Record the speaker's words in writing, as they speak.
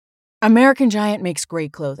American Giant makes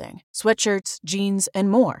great clothing, sweatshirts, jeans, and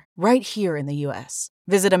more right here in the U.S.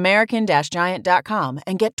 Visit American-Giant.com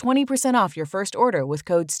and get 20% off your first order with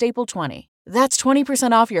code STAPLE20. That's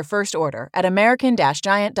 20% off your first order at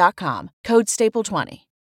American-Giant.com, code STAPLE20.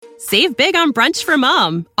 Save big on brunch for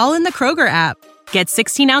mom, all in the Kroger app. Get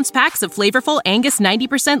 16-ounce packs of flavorful Angus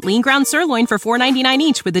 90% lean ground sirloin for $4.99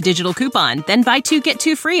 each with a digital coupon. Then buy 2, get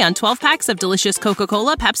 2 free on 12 packs of delicious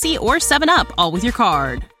Coca-Cola, Pepsi, or 7-Up, all with your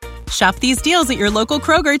card. Shop these deals at your local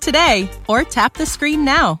Kroger today, or tap the screen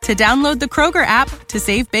now to download the Kroger app to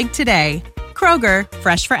save big today. Kroger,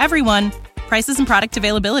 fresh for everyone. Prices and product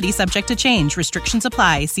availability subject to change. Restrictions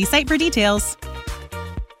apply. See site for details.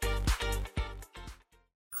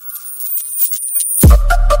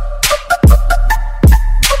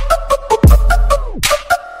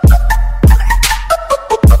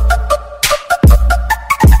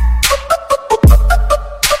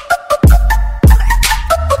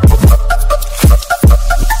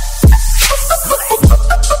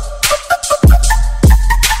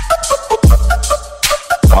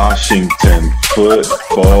 Washington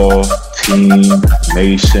football team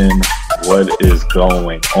nation, what is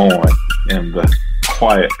going on in the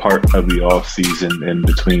quiet part of the offseason in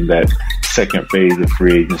between that second phase of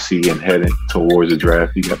free agency and heading towards the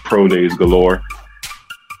draft? You got pro days galore.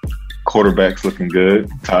 Quarterbacks looking good.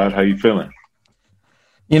 Todd, how you feeling?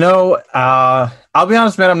 You know, I'll be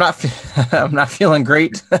honest, man. I'm not feeling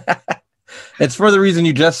great. It's for the reason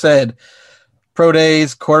you just said. Pro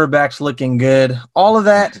days, quarterbacks looking good, all of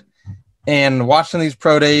that. And watching these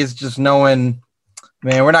pro days, just knowing,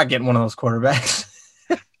 man, we're not getting one of those quarterbacks.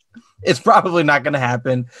 It's probably not going to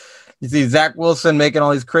happen. You see Zach Wilson making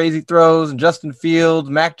all these crazy throws, and Justin Fields,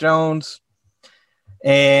 Mac Jones.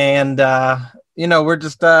 And, we're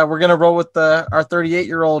going to roll with our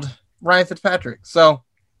 38-year-old Ryan Fitzpatrick. So,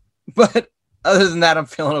 but other than that, I'm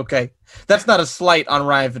feeling okay. That's not a slight on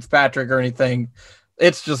Ryan Fitzpatrick or anything.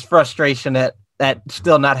 It's just frustration at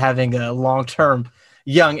still not having a long-term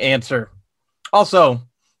young answer. Also,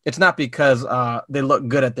 it's not because they look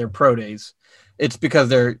good at their pro days. It's because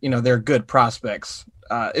they're good prospects.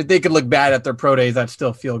 If they could look bad at their pro days, I'd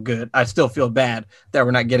still feel good. I still feel bad that we're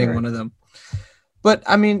not getting one of them. But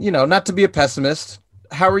I mean, not to be a pessimist.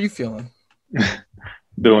 How are you feeling?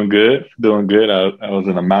 Doing good. I was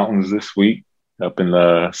in the mountains this week up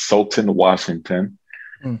in Sultan, Washington,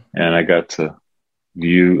 and I got to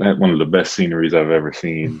view one of the best sceneries I've ever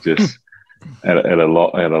seen. Just at a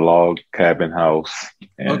log cabin house,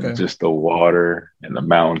 and just the water and the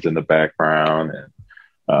mountains in the background,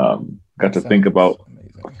 and got to think about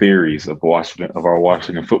theories of our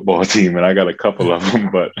Washington football team, and I got a couple of them.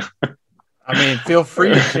 But I mean, feel free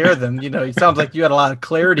to share them. It sounds like you had a lot of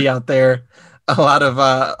clarity out there, a lot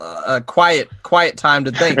of quiet time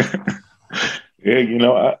to think.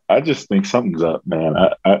 Yeah, I just think something's up, man.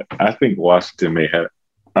 I think Washington may have.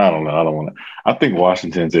 I don't know. I think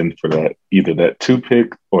Washington's in for that, either that 2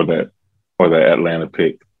 pick or that Atlanta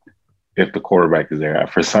pick. If the quarterback is there,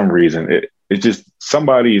 for some reason, it's just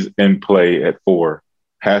somebody's in play at 4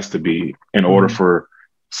 has to be in order for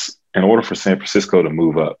San Francisco to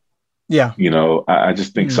move up. Yeah, I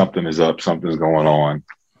just think something is up, something's going on,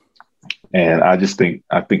 and I think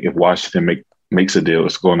if Washington makes a deal,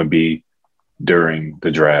 it's going to be during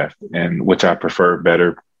the draft, and which I prefer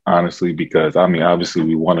better, honestly, because obviously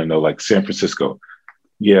we want to know, like San Francisco,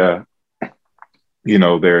 they got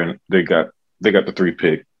the 3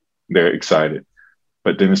 pick, they're excited,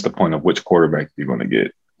 but then it's the point of which quarterback you're going to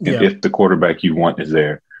get, and if the quarterback you want is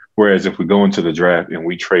there. Whereas if we go into the draft and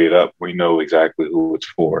we trade up, we know exactly who it's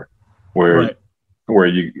for. Where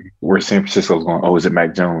San Francisco's going, oh, is it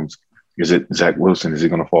Mac Jones? Is it Zach Wilson? Is he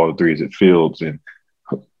going to fall to 3? Is it Fields? And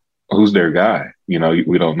who's their guy? We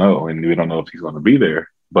don't know, and we don't know if he's going to be there.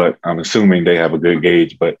 But I'm assuming they have a good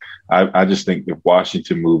gauge. But I just think if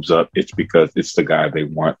Washington moves up, it's because it's the guy they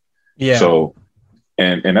want. Yeah. So,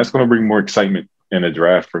 and that's going to bring more excitement in a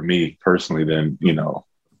draft for me personally than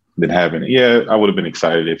having it. Yeah, I would have been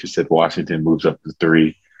excited if you said Washington moves up to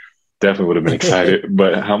 3. Definitely would have been excited.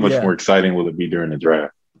 But how much more exciting will it be during the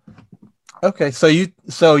draft? Okay, so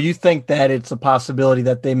you think that it's a possibility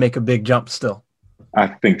that they make a big jump still? I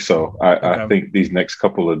think so. I think these next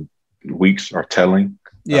couple of weeks are telling.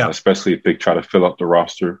 Especially if they try to fill up the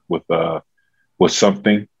roster with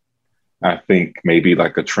something. I think maybe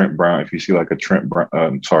like a Trent Brown. If you see like a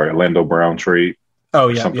Orlando Brown trade,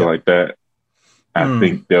 something like that. I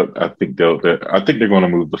think they're going to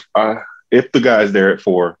move if the guy's there at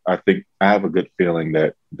 4. I think I have a good feeling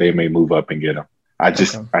that they may move up and get him. I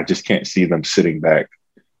just can't see them sitting back.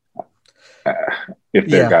 if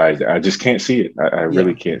they're guys. I just can't see it. I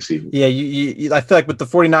really can't see it. Yeah, you, I feel like with the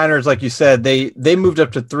 49ers, like you said, they moved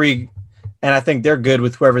up to 3, and I think they're good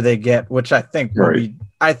with whoever they get, which I think will be.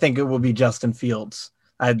 I think it will be Justin Fields.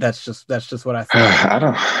 That's just what I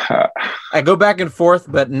think. I go back and forth,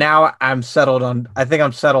 but now I'm settled on. I think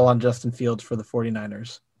I'm settled on Justin Fields for the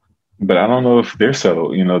 49ers. But I don't know if they're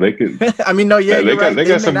settled. You know, they could. I mean, no, yeah, they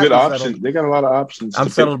got some good options. Settled. They got a lot of options. I'm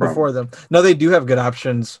settled before them. No, they do have good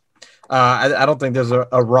options. I don't think there's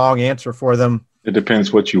a wrong answer for them. It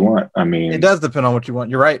depends what you want. I mean, it does depend on what you want.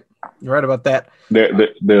 You're right. You're right about that.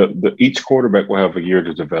 Each quarterback will have a year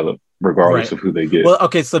to develop, regardless of who they get. Well,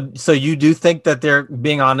 okay, so you do think that they're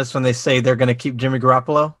being honest when they say they're going to keep Jimmy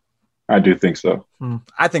Garoppolo? I do think so.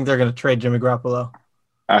 I think they're going to trade Jimmy Garoppolo.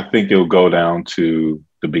 I think it'll go down to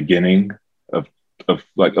the beginning of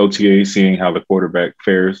like OTA, seeing how the quarterback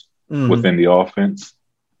fares within the offense.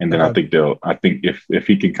 And then I think if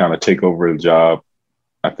he can kind of take over the job,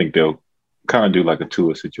 I think they'll kind of do like a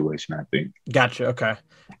Tua situation, I think. Gotcha. Okay.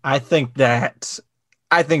 I think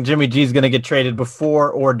Jimmy G is going to get traded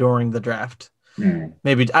before or during the draft.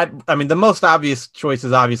 Maybe I mean the most obvious choice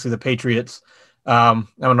is obviously the Patriots. I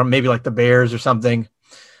don't know, maybe like the Bears or something.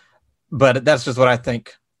 But that's just what I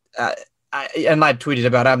think. I tweeted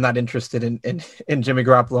about it. I'm not interested in Jimmy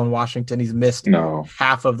Garoppolo in Washington. He's missed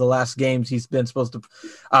half of the last games he's been supposed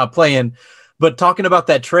to play in. But talking about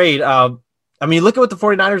that trade, I mean, look at what the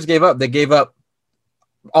 49ers gave up. They gave up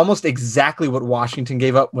almost exactly what Washington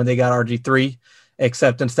gave up when they got RG3,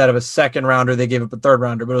 except instead of a second rounder, they gave up a third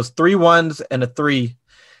rounder. But it was 3 1s and a 3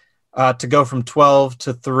 to go from 12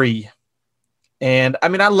 to 3. And I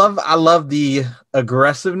mean, I love the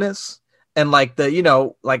aggressiveness and like the, you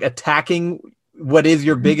know, like attacking what is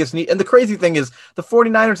your biggest need. And the crazy thing is the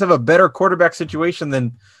 49ers have a better quarterback situation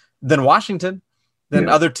than Washington, than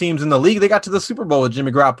other teams in the league. They got to the Super Bowl with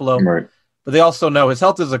Jimmy Garoppolo. Right. But they also know his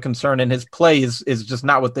health is a concern and his play is just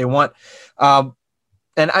not what they want. And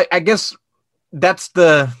I guess that's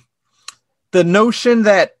the notion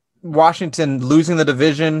that Washington losing the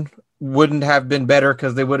division wouldn't have been better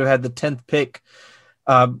because they would have had the 10th pick.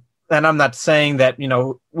 And I'm not saying that, you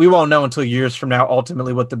know, we won't know until years from now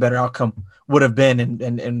ultimately what the better outcome would have been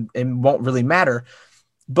and won't really matter.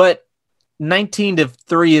 But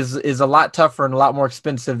 19-3 is a lot tougher and a lot more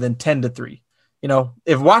expensive than 10-3. You know,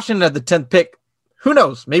 if Washington had the 10th pick, who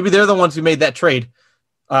knows? Maybe they're the ones who made that trade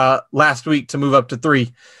last week to move up to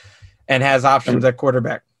 3 and has options at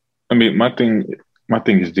quarterback. I mean, my thing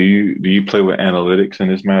is, do you play with analytics in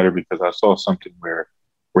this matter? Because I saw something where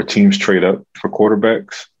teams trade up for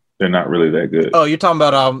quarterbacks, they're not really that good. Oh, you're talking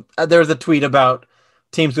about there was a tweet about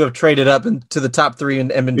teams who have traded up into the top 3 and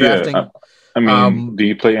been drafting. I mean, do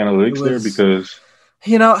you play analytics there? Because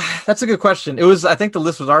you know, that's a good question. It was, I think the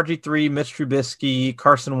list was RG3, Mitch Trubisky,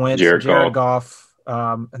 Carson Wentz, Jared Goff,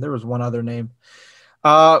 and there was one other name.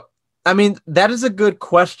 I mean, that is a good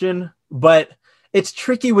question, but it's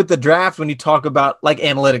tricky with the draft when you talk about like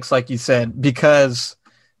analytics, like you said, because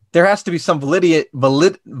there has to be some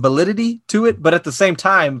validity to it. But at the same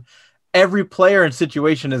time, every player and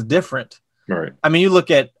situation is different. Right. I mean, you look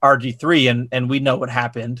at RG3 and we know what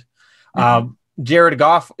happened. Jared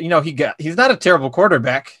Goff, you know, he's not a terrible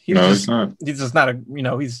quarterback. He's not. He's just not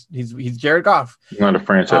he's Jared Goff. He's not a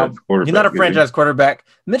franchise quarterback. He's not a franchise quarterback.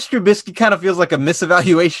 Mitch Trubisky kind of feels like a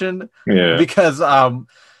misevaluation. Yeah. Because Deshaun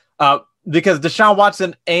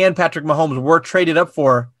Watson and Patrick Mahomes were traded up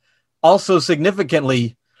for also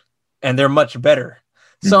significantly, and they're much better.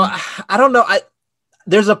 So I don't know.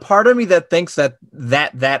 There's a part of me that thinks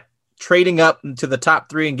that trading up to the top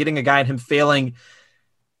 3 and getting a guy and him failing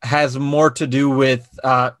has more to do with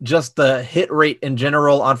just the hit rate in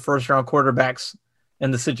general on first round quarterbacks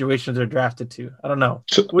and the situations they're drafted to. I don't know.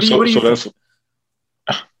 What do you think?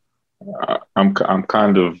 I'm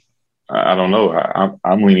kind of, I don't know.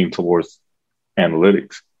 I'm leaning towards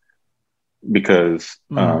analytics because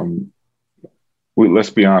let's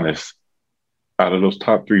be honest, out of those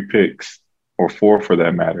top 3 picks, or 4 for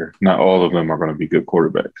that matter, not all of them are going to be good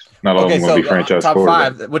quarterbacks. Not all of them are going to be franchise top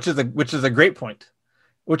quarterbacks. 5, which is a great point.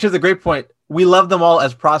 We love them all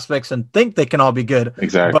as prospects and think they can all be good.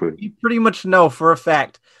 Exactly. But we pretty much know for a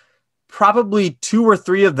fact, probably 2 or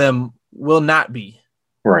 3 of them will not be.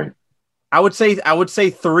 Right. I would say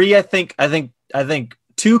 3. I think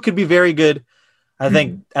 2 could be very good. I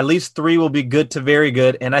think at least 3 will be good to very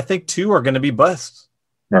good, and I think 2 are going to be busts.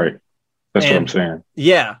 Right. That's what I'm saying.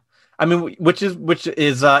 Yeah. I mean, which is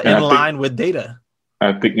in line with data.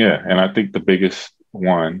 I think, and I think the biggest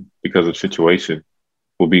one, because of situation,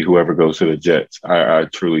 will be whoever goes to the Jets. I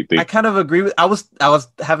truly think. I kind of agree with. I was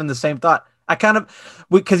having the same thought. I kind of,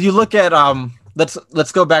 because you look at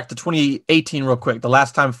let's go back to 2018 real quick. The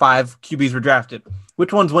last time 5 QBs were drafted.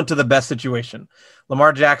 Which ones went to the best situation?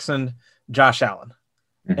 Lamar Jackson, Josh Allen.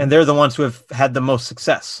 And they're the ones who have had the most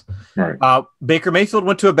success. Right. Baker Mayfield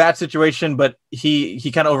went to a bad situation, but he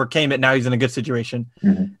kind of overcame it. Now he's in a good situation.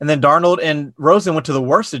 Mm-hmm. And then Darnold and Rosen went to the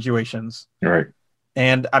worst situations. Right.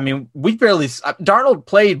 And I mean, Darnold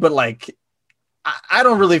played, but like, I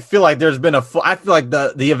don't really feel like there's been I feel like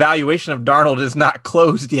the evaluation of Darnold is not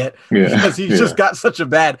closed yet because he's just got such a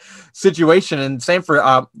bad situation. And same for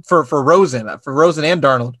Rosen and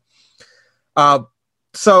Darnold.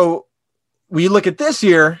 So when you look at this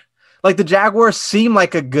year, like the Jaguars seem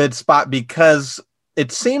like a good spot because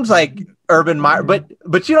it seems like Urban Meyer, but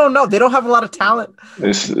you don't know. They don't have a lot of talent.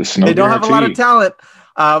 It's no they don't guarantee. have a lot of talent.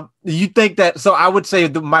 You think that? So I would say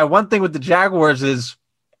my one thing with the Jaguars is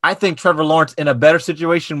I think Trevor Lawrence in a better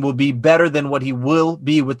situation will be better than what he will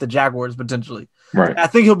be with the Jaguars potentially. Right. I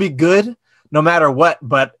think he'll be good no matter what,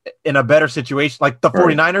 but in a better situation, like the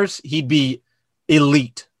 49ers, he'd be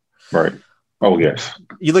elite. Right. Oh, yes.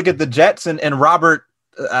 You look at the Jets and Robert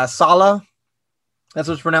Saleh. That's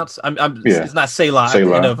what it's pronounced. It's not Salah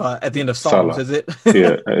at the end of Psalms, is it?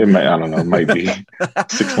 Yeah, it might. I don't know. It might be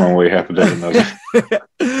 6 one way, half a dozen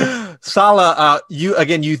other. Saleh,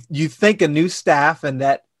 you think a new staff and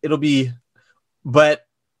that it'll be, but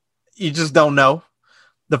you just don't know.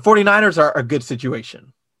 The 49ers are a good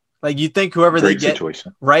situation. Like you think whoever they get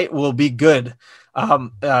right will be good.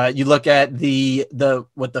 You look at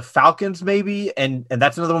the Falcons maybe, and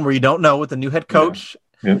that's another one where you don't know with the new head coach.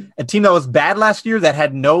 Yeah. A team that was bad last year that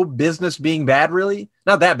had no business being bad, really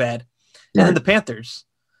not that bad. And then the Panthers,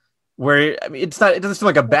 where I mean, it doesn't seem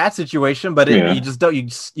like a bad situation, but you just don't.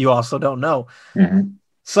 You also don't know. Mm-hmm.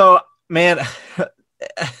 So, man,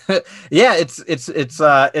 it's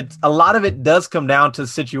a lot of it does come down to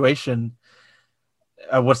situation.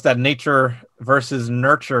 What's that? Nature versus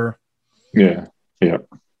nurture. Yeah. Yeah.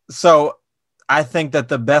 So I think that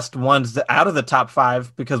the best ones out of the top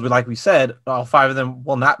 5, because like we said, all 5 of them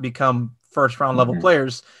will not become first round level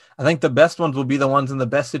players. I think the best ones will be the ones in the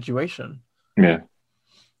best situation. Yeah.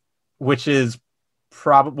 Which is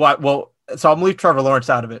probably so I'll leave Trevor Lawrence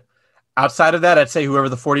out of it. Outside of that, I'd say whoever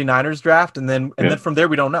the 49ers draft. And then from there,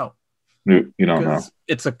 we don't know. You don't know.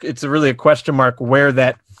 It's really a question mark where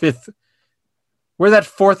that 4th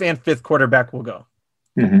and 5th quarterback will go.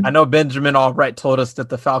 Mm-hmm. I know Benjamin Albright told us that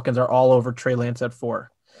the Falcons are all over Trey Lance at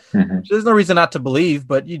 4. Mm-hmm. There's no reason not to believe,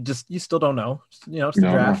 but you still don't know. It's the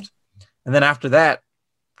draft. And then after that,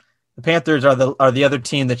 the Panthers are the other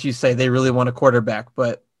team that you say they really want a quarterback,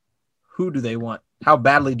 but who do they want? How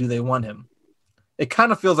badly do they want him? It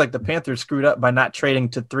kind of feels like the Panthers screwed up by not trading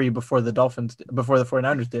to 3 before the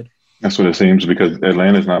 49ers did. That's what it seems because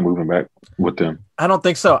Atlanta's not moving back with them. I don't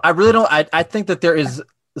think so. I really don't. I think that there is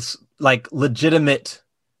like legitimate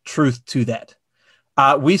truth to that.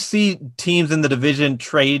 We see teams in the division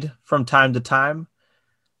trade from time to time.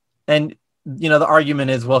 And, the argument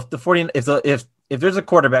is, well, if there's a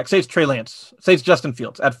quarterback, say it's Trey Lance, say it's Justin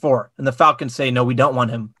Fields at 4, and the Falcons say, no, we don't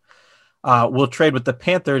want him. We'll trade with the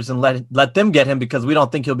Panthers and let them get him because we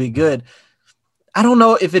don't think he'll be good. I don't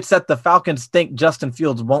know if it's that the Falcons think Justin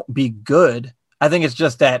Fields won't be good. I think it's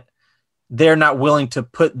just that they're not willing to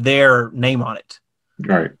put their name on it.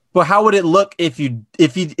 Right. But how would it look if you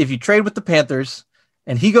trade with the Panthers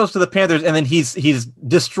and he goes to the Panthers and then he's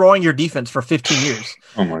destroying your defense for 15 years?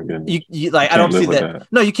 Oh my goodness! I don't see that.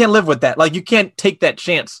 No, you can't live with that. Like you can't take that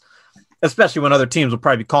chance, especially when other teams will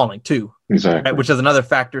probably be calling too. Exactly. Right? Which is another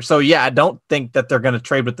factor. So yeah, I don't think that they're going to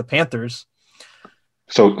trade with the Panthers.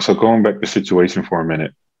 So going back to the situation for a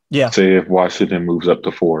minute. Yeah. Say if Washington moves up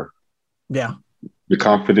to 4. Yeah. The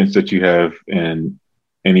confidence that you have in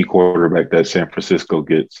any quarterback that San Francisco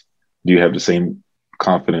gets, do you have the same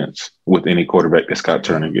confidence with any quarterback that Scott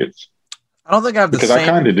Turner gets? I don't think I have the same. Because I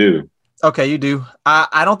kind of do. Okay, you do.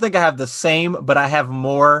 I don't think I have the same, but I have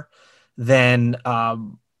more than I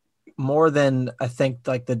think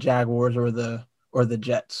like the Jaguars or the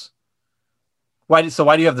Jets. Why do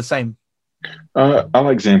you have the same? I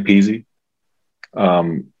like Zampese.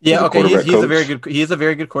 Yeah, okay. He's a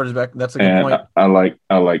very good quarterback. That's a good point. I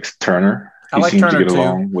like Turner. I like Turner too.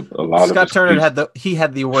 Along with a lot Scott Turner had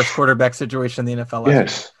the worst quarterback situation in the NFL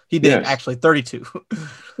last year. He did actually 32.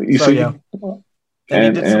 Yeah.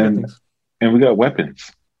 And we got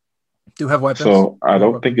weapons. Do have weapons. So I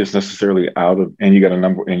don't think it's necessarily out of, and you got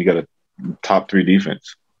a top 3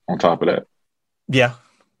 defense on top of that. Yeah.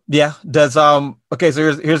 Yeah. Does okay,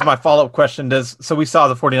 so here's my follow-up question. So we saw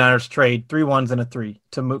the 49ers trade 3 1s and a 3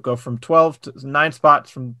 to go from 12 to 9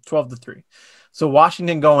 spots from 12 to 3. So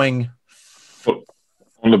Washington going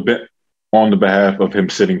on the behalf of him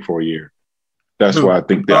sitting for a year. That's why I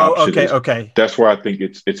think the option is. Okay. That's why I think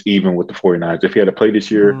it's even with the 49ers. If he had to play this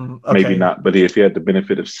year, maybe not. But if he had the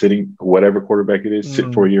benefit of sitting, whatever quarterback it is,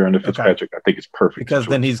 sit for a year under Fitzpatrick, I think it's perfect. Because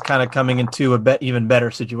then he's kind of coming into even better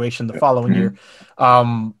situation the following year.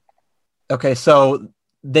 Okay, so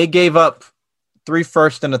they gave up 3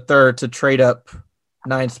 firsts and a third to trade up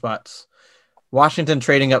 9 spots. Washington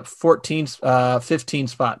trading up 15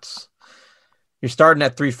 spots. You're starting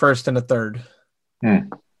at 3 firsts and a third.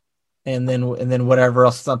 And then whatever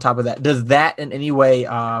else is on top of that. Does that in any way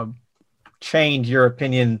change your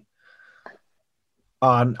opinion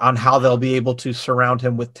on how they'll be able to surround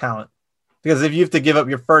him with talent? Because if you have to give up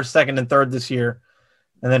your first, second, and third this year,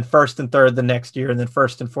 and then first and third the next year, and then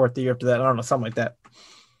first and fourth the year after that, I don't know, something like that.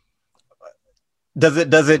 Does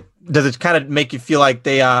it kind of make you feel like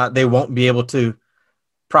they won't be able to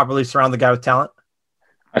properly surround the guy with talent?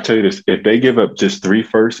 I tell you this: if they give up just 3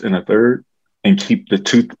 firsts and a third, and keep the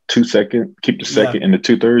second and the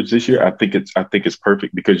 2 thirds this year, I think it's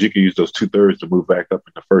perfect, because you can use those 2 thirds to move back up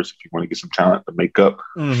in the first if you want to get some talent to make up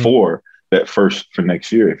for that first for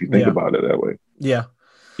next year. If you think about it that way,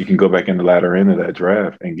 you can go back in the latter end of that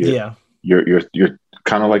draft and get you're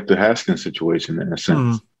kind of like the Haskins situation in a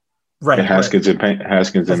sense, right? And Haskins and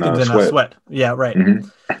Sweat. Yeah, right.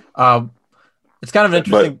 It's kind of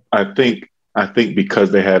interesting. But I think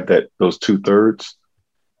because they have those 2 thirds.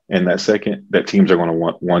 And that second, that teams are going to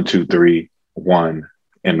want 1, 2, 3, 1,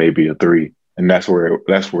 and maybe a 3, and that's where it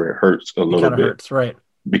hurts a little bit. Hurts, right?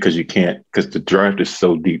 Because you can't, because the draft is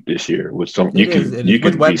so deep this year. With some, you can be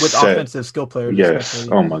with set. Offensive skill players. Yes.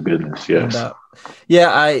 Especially. Oh my goodness. Yes. And,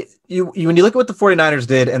 when you look at what the 49ers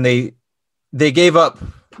did, and they gave up.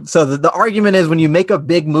 So the argument is, when you make a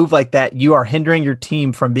big move like that, you are hindering your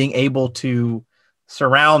team from being able to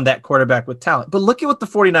surround that quarterback with talent. But look at what the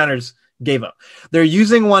 49ers gave up. They're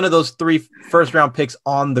using one of those 3 first-round picks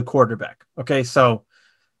on the quarterback. Okay, so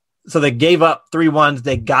they gave up 3 ones.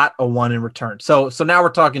 They got a 1 in return. So now we're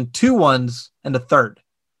talking 2 ones and a third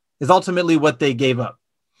is ultimately what they gave up.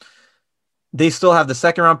 They still have the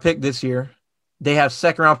 2nd-round pick this year. They have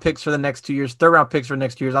 2nd-round picks for the next 2 years, 3rd-round picks for the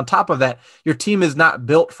next 2 years. On top of that, your team is not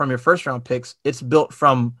built from your first-round picks. It's built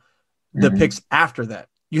from the picks after that.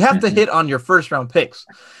 You have to hit on your first-round picks.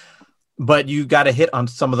 But you got to hit on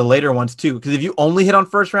some of the later ones too, because if you only hit on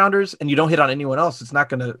first rounders and you don't hit on anyone else, it's not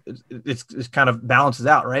going to. It's kind of balances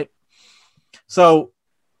out, right? So,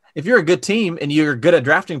 if you're a good team and you're good at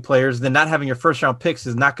drafting players, then not having your first round picks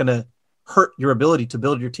is not going to hurt your ability to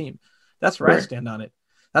build your team. That's where I stand on it.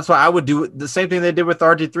 That's why I would do the same thing they did with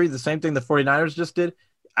RG3, the same thing the 49ers just did.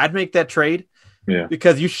 I'd make that trade,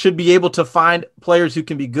 because you should be able to find players who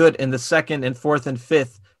can be good in the 2nd and 4th and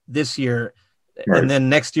 5th this year. Right. And then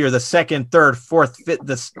next year, the 2nd, 3rd, 4th,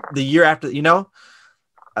 5th, the year after,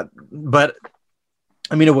 but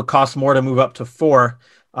I mean, it would cost more to move up to 4.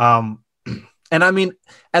 And I mean,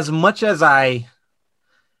 as much as I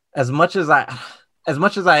think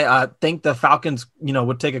the Falcons,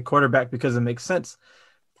 would take a quarterback because it makes sense.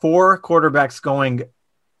 4 quarterbacks going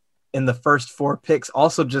in the first 4 picks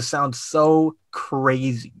also just sounds so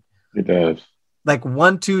crazy. It does. Like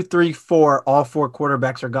 1, 2, 3, 4, all 4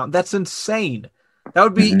 quarterbacks are gone. That's insane. That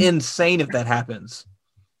would be insane if that happens.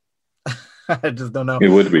 I just don't know. It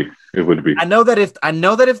would be. I know that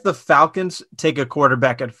if the Falcons take a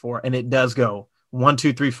quarterback at 4 and it does go 1,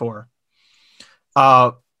 2, 3, 4,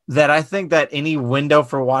 that I think that any window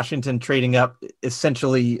for Washington trading up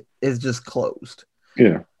essentially is just closed.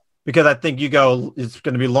 Yeah. Because I think it's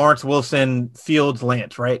going to be Lawrence, Wilson, Fields,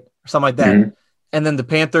 Lance, right? Or something like that. And then the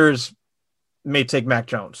Panthers may take Mac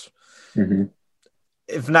Jones.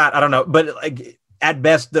 If not, I don't know. But at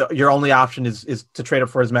best, your only option is to trade up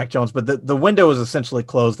for his Mac Jones. But the window is essentially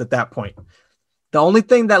closed at that point. The only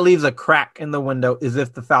thing that leaves a crack in the window is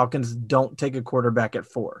if the Falcons don't take a quarterback at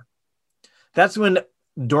 4. That's when,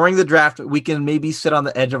 during the draft, we can maybe sit on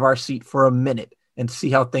the edge of our seat for a minute and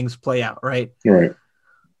see how things play out, right? Right.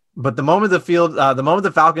 But the moment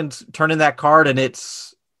the Falcons turn in that card and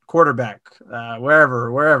it's quarterback,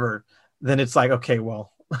 wherever, then it's like, okay,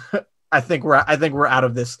 well, I think we're out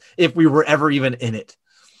of this if we were ever even in it.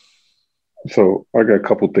 So I got a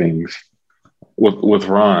couple things with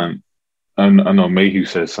Ron. I know Mayhew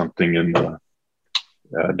said something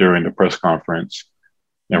during the press conference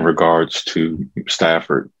in regards to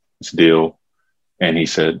Stafford's deal, and he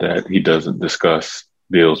said that he doesn't discuss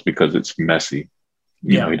deals because it's messy.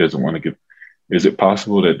 He doesn't want to give. Is it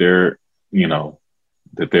possible that they're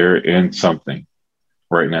in something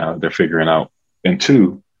right now they're figuring out? And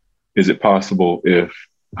 2, is it possible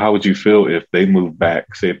how would you feel if they move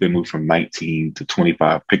back, say if they move from 19 to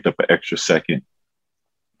 25, picked up an extra second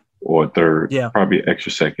or a third, probably an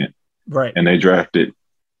extra second, Right. And they drafted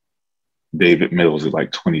Davis Mills at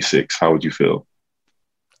like 26. How would you feel?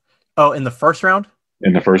 Oh, in the first round?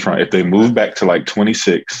 In the first round. If they moved back to like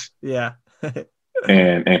 26 Yeah.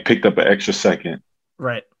 and picked up an extra second.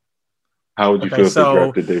 Right. How would you feel if they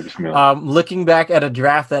drafted Davis Mills? Looking back at a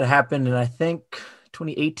draft that happened in, I think,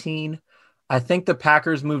 2018, I think the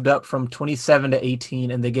Packers moved up from 27 to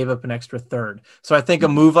 18 and they gave up an extra third. So I think a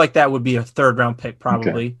move like that would be a third round pick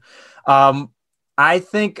probably. Okay. I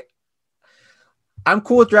think I'm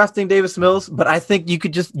cool with drafting Davis Mills, but I think you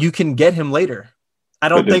can get him later. I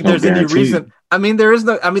don't think there's any reason. I mean, that's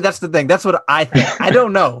the thing. That's what I think. I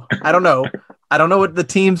don't know. I don't know what the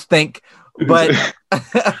teams think, but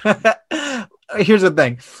here's the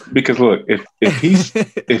thing. Because look, if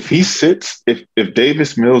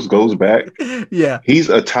Davis Mills goes back, yeah, he's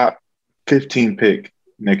a top 15 pick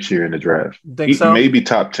next year in the draft. Think so? Maybe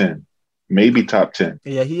top 10. Maybe top 10.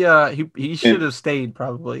 Yeah, he should have stayed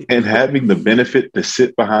probably. And having the benefit to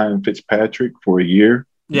sit behind Fitzpatrick for a year,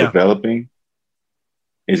 developing.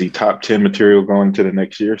 Is he top 10 material going to the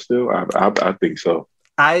next year still? I think so.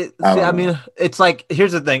 I mean, it's like,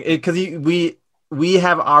 here's the thing, because we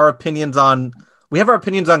have our opinions on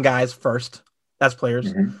guys first as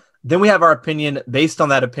players. Mm-hmm. Then we have our opinion based on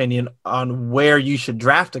that opinion on where you should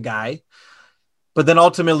draft a guy. But then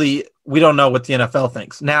ultimately, we don't know what the NFL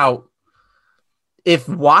thinks. Now, if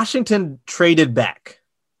Washington traded back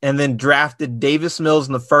and then drafted Davis Mills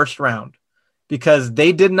in the first round because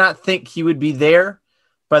they did not think he would be there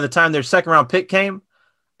by the time their second round pick came,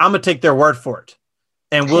 I'm going to take their word for it.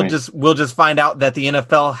 And we'll just find out that the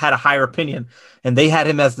NFL had a higher opinion and they had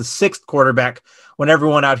him as the 6th quarterback when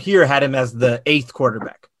everyone out here had him as the 8th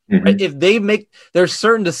quarterback. Mm-hmm. Right? If there's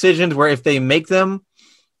certain decisions where if they make them,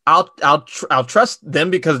 I'll trust them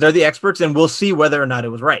because they're the experts and we'll see whether or not it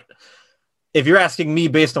was right. If you're asking me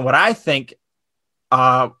based on what I think,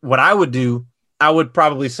 what I would do, I would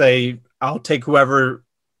probably say I'll take whoever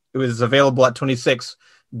is available at 26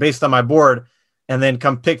 based on my board, and then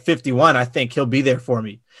come pick 51, I think he'll be there for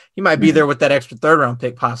me. He might be there with that extra third round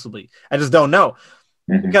pick, possibly. I just don't know.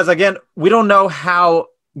 Mm-hmm. Because again, we don't know how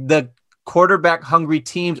the quarterback hungry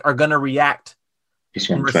teams are going to react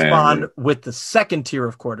and respond with the second tier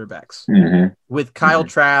of quarterbacks. Mm-hmm. With Kyle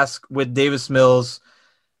Trask, with Davis Mills,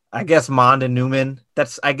 I guess Mond and Newman.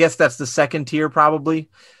 That's the second tier probably.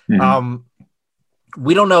 Mm-hmm.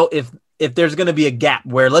 We don't know if there's going to be a gap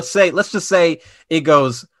where let's just say it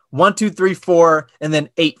goes 1, 2, 3, 4, and then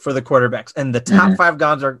 8 for the quarterbacks, and the top five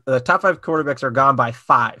quarterbacks are gone by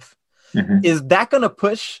 5. Mm-hmm. Is that going to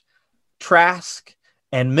push Trask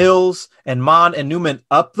and Mills and Mond and Newman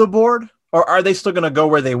up the board, or are they still going to go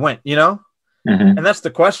where they went? You know, and that's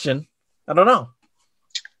the question. I don't know.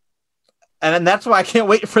 And that's why I can't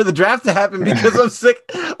wait for the draft to happen because I'm sick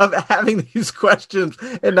of having these questions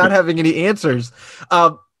and not having any answers.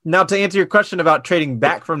 Now, to answer your question about trading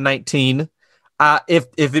back from 19, if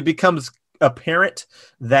it becomes apparent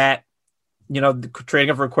that, trading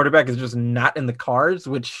up for a quarterback is just not in the cards,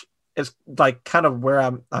 which is like kind of where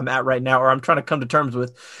I'm at right now, or I'm trying to come to terms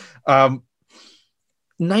with,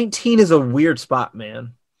 19 is a weird spot,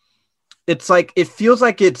 man. It's like, it feels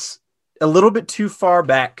like it's a little bit too far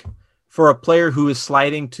back for a player who is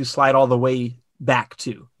sliding to slide all the way back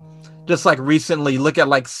to. Just like recently, look at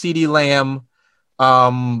like CeeDee Lamb,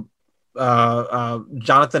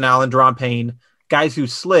 Jonathan Allen, Deron Payne, guys who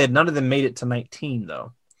slid. None of them made it to 19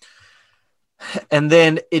 though. And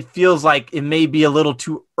then it feels like it may be a little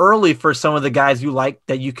too early for some of the guys you like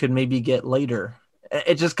that you could maybe get later.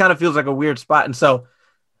 It just kind of feels like a weird spot. And so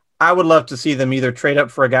I would love to see them either trade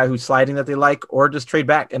up for a guy who's sliding that they like, or just trade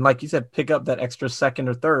back. And like you said, pick up that extra second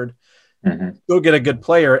or third, go get a good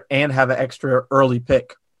player and have an extra early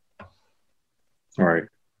pick. All right.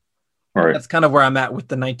 That's kind of where I'm at with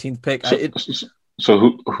the 19th pick.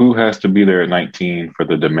 So who has to be there at 19 for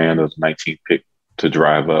the demand of the 19th pick to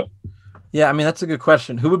drive up? Yeah, I mean, that's a good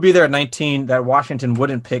question. Who would be there at 19 that Washington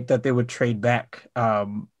wouldn't pick that they would trade back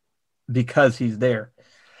because he's there?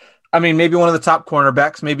 I mean, maybe one of the top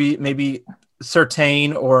cornerbacks, maybe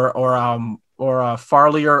Surtain or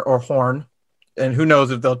Farley or Horn, and who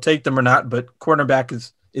knows if they'll take them or not. But cornerback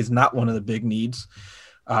is not one of the big needs.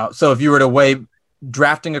 So if you were to weigh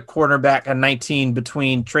drafting a cornerback at 19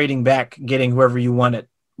 between trading back, getting whoever you want at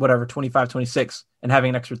whatever 25, 26, and having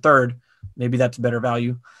an extra third, maybe that's better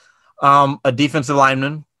value. A defensive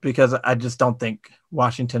lineman, because I just don't think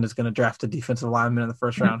Washington is going to draft a defensive lineman in the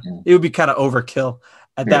first round. It would be kind of overkill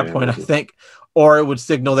at that point, I think, or it would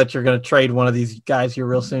signal that you're going to trade one of these guys here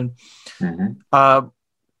real soon. Or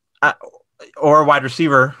a wide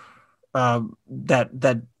receiver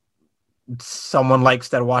that someone likes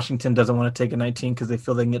that Washington doesn't want to take a 19 because they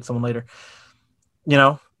feel they can get someone later.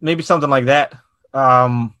 Maybe something like that.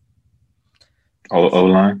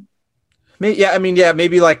 O-line?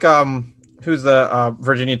 Maybe like who's the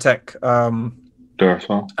Virginia Tech?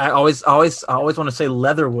 Darsaw. I always want to say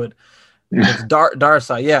Leatherwood. It's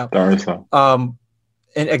Darsaw, yeah. Darsaw.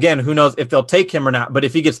 And again, who knows if they'll take him or not? But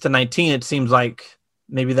if he gets to 19, it seems like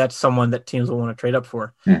maybe that's someone that teams will want to trade up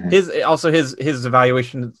for. Mm-hmm. His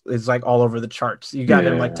evaluation is like all over the charts. You got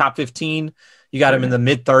him like top 15. You got him in the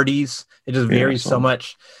mid 30s. It just varies so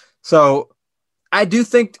much. So I do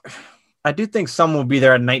think someone will be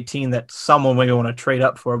there at 19 that someone maybe want to trade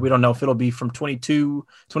up for. We don't know if it'll be from 22,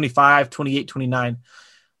 25, 28, 29.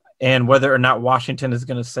 And whether or not Washington is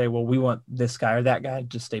going to say, well, we want this guy or that guy,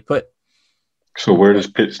 just stay put. So where does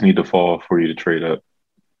Pitts need to fall for you to trade up?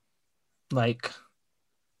 Like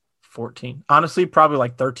 14. Honestly, probably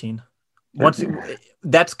like 13.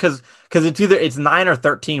 That's because it's 9 or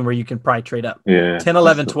 13 where you can probably trade up. Yeah. 10,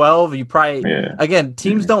 11, 12. You probably again,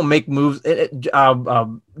 teams don't make moves.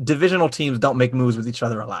 Divisional teams don't make moves with each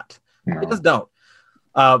other a lot. No. They just don't.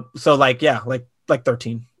 So like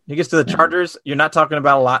 13. You get to the Chargers, you're not talking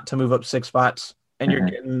about a lot to move up 6 spots, and you're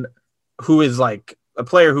getting who is like a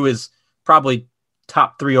player who is probably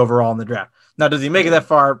top 3 overall in the draft. Now, does he make it that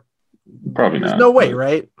far? Probably not. There's no way,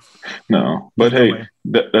 right? No, but hey,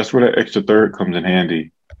 that's where that extra third comes in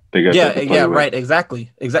handy. They got right,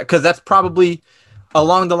 exactly, because that's probably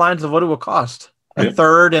along the lines of what it will cost a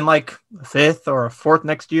third and like a 5th or a 4th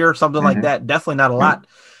next year, or something like that. Definitely not a lot.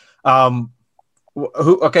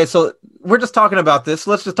 Okay, so we're just talking about this.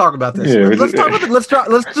 Let's just talk about this. Let's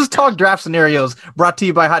just talk draft scenarios. Brought to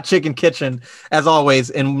you by Hot Chicken Kitchen, as always,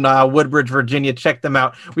 in Woodbridge, Virginia. Check them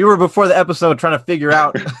out. We were before the episode trying to figure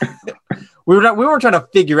out. we weren't trying to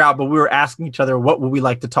figure out, but we were asking each other what would we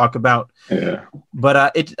like to talk about. Yeah.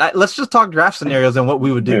 But let's just talk draft scenarios and what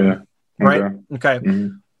we would do. Yeah. Right. Okay.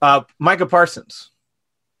 Mm-hmm. Micah Parsons.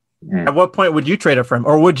 At what point would you trade up for him,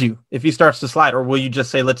 or would you if he starts to slide, or will you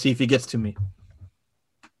just say, let's see if he gets to me?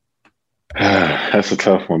 That's a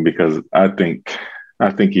tough one because I think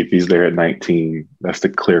if he's there at 19, that's the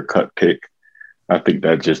clear-cut pick. I think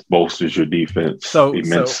that just bolsters your defense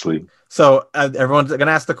immensely. So everyone's going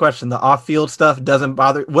to ask the question. The off-field stuff doesn't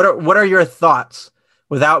bother. What are your thoughts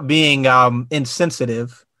without being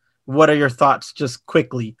insensitive? What are your thoughts just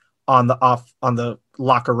quickly on the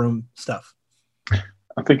locker room stuff?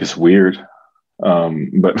 I think it's weird,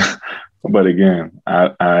 but again,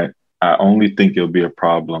 I only think it'll be a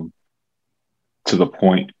problem to the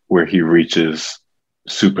point where he reaches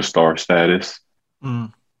superstar status,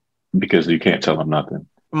 because you can't tell him nothing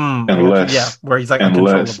unless where he's like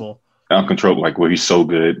uncontrollable, like where he's so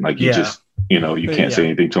good, like you just you can't say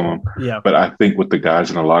anything to him. Yeah. But I think with the guys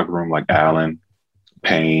in the locker room like Allen,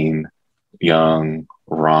 Payne, Young,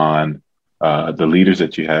 Ron, the leaders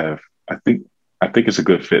that you have, I think it's a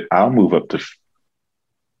good fit. I'll move up to.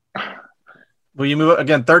 Will you move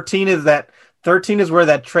again? 13 is that. 13 is where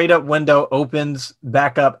that trade up window opens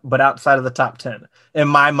back up, but outside of the top 10, in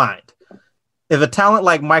my mind. If a talent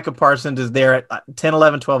like Micah Parsons is there at 10,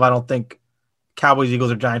 11, 12, I don't think Cowboys,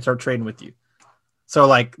 Eagles, or Giants are trading with you. So,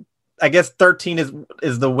 like, I guess 13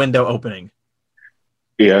 is the window opening.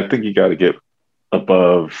 Yeah, I think you got to get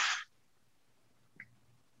above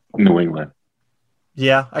New England.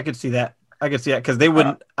 Yeah, I could see that. Because they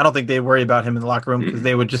wouldn't. I don't think they'd worry about him in the locker room because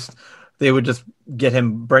they would just get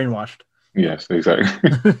him brainwashed. Yes, exactly.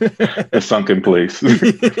 A sunken place.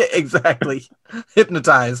 Exactly.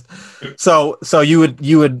 Hypnotized. So you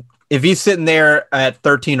would if he's sitting there at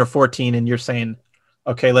 13 or 14 and you're saying,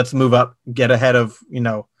 okay, let's move up, get ahead of,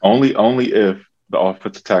 Only if the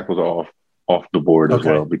offensive tackles are off the board as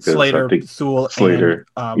well, because Slater, I think Sewell,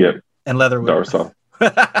 and Leatherwood. Darsaw.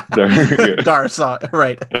 Darsaw,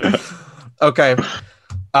 right. Okay.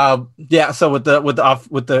 So with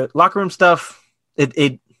the locker room stuff,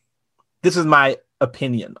 this is my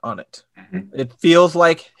opinion on it. Mm-hmm. It feels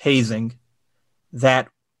like hazing that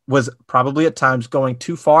was probably at times going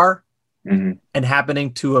too far and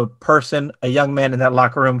happening to a young man in that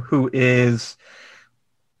locker room who is,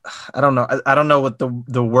 I don't know what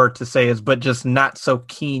the word to say is, but just not so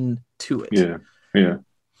keen to it. Yeah. Yeah.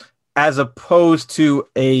 As opposed to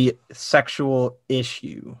a sexual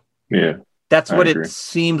issue. Yeah. That's what it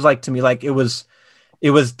seems like to me. Like it was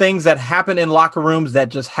things that happen in locker rooms that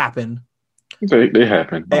just happen. They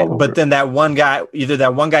happen. But then that one guy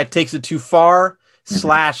takes it too far, /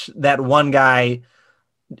 that one guy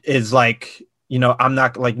is like, I'm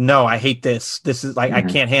not like, no, I hate this. This is like, I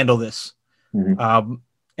can't handle this.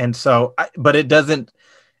 And so, but it doesn't,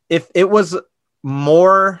 if it was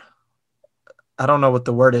more, I don't know what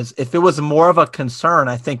the word is. If it was more of a concern,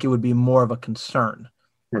 I think it would be more of a concern.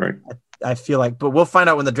 Right. I feel like, but we'll find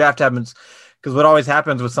out when the draft happens, because what always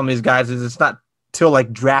happens with some of these guys is it's not till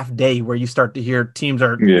like draft day where you start to hear teams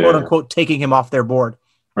are quote unquote taking him off their board.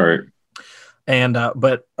 All right. And,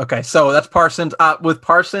 but okay. So that's Parsons. With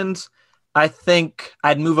Parsons, I think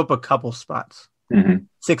I'd move up a couple spots,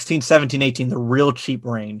 16, 17, 18, the real cheap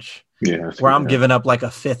range. Yeah. Where I'm giving up like a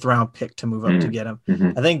 5th round pick to move up to get him.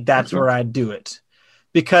 I think that's where I'd do it,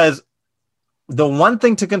 because the one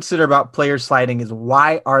thing to consider about players sliding is,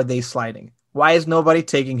 why are they sliding? Why is nobody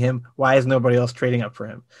taking him? Why is nobody else trading up for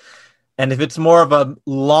him? And if it's more of a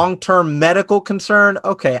long-term medical concern,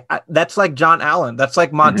 okay, that's like John Allen. That's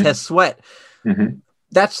like Montez Sweat.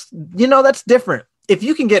 That's different. If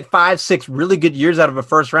you can get 5-6 really good years out of a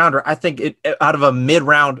first rounder, I think out of a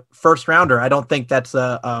mid-round first rounder, I don't think that's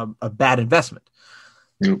a bad investment.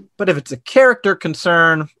 But if it's a character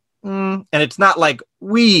concern, and it's not like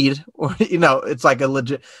weed, or it's like a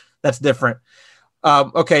legit, that's different.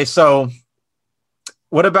 Okay, so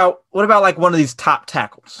what about like one of these top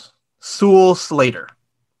tackles, Sewell, Slater,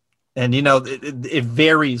 and it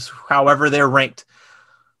varies however they're ranked.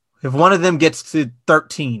 If one of them gets to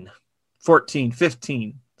 13, 14,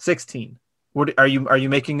 15, 16, are you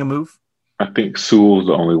making a move? I think Sewell's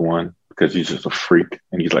the only one, because he's just a freak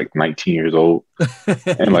and he's like 19 years old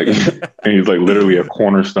and he's like literally a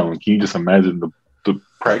cornerstone. Can you just imagine the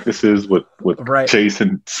practices with Chase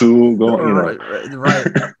and Sewell going?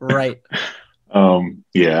 Right.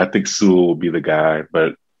 Yeah, I think Sewell will be the guy,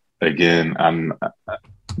 but again,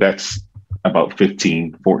 that's about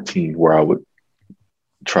 15, 14 where I would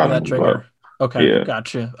try to move up. Okay, yeah.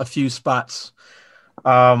 Gotcha. A few spots.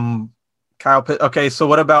 Kyle Pitt. Okay, so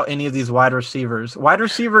what about any of these wide receivers? Wide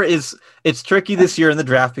receiver it's tricky this year in the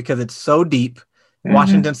draft because it's so deep.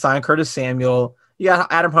 Washington signed Curtis Samuel. You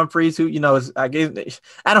got Adam Humphries, who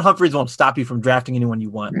Adam Humphries won't stop you from drafting anyone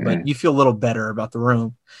you want, but you feel a little better about the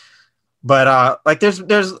room. But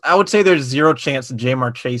there's I would say there's zero chance that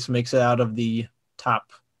Jamar Chase makes it out of the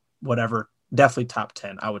top whatever, definitely top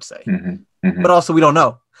 10, I would say. But also we don't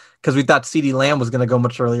know, because we thought CeeDee Lamb was going to go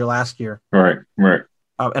much earlier last year. Right.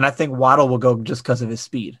 And I think Waddle will go just because of his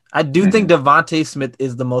speed. I do think Devontae Smith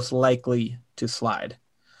is the most likely to slide.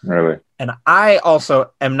 Really? And I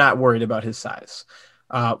also am not worried about his size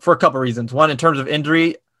for a couple of reasons. One, in terms of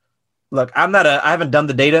injury, look, I haven't done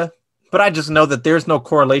the data, but I just know that there's no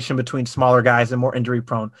correlation between smaller guys and more injury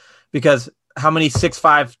prone, because how many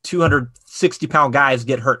 6'5", 260-pound guys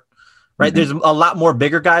get hurt, right? There's a lot more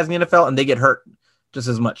bigger guys in the NFL and they get hurt just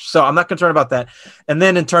as much. So I'm not concerned about that. And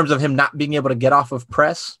then in terms of him not being able to get off of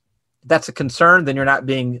press, that's a concern. Then you're not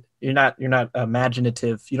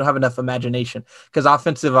imaginative. You don't have enough imagination, because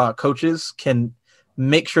offensive coaches can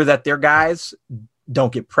make sure that their guys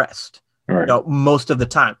don't get pressed most of the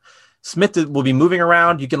time. Smith will be moving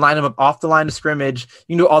around. You can line him up off the line of scrimmage.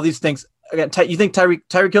 You can do all these things. Again, you think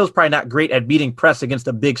Tyreek Hill is probably not great at beating press against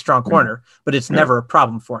a big, strong corner, but it's never a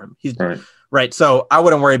problem for him. He's right. So I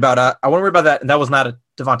wouldn't worry about that. And that was not a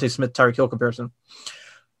Devontae Smith, Tyreek Hill comparison.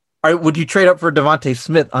 All right, would you trade up for Devontae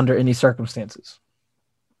Smith under any circumstances?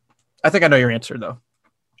 I think I know your answer, though.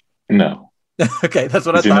 No. Okay, that's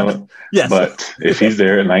what I thought. Yes. But if he's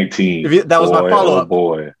there at 19, that was my follow-up. Oh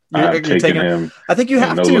boy, I'm taking him. I think you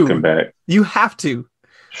have to. Looking back. You have to.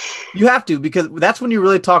 You have to, because that's when you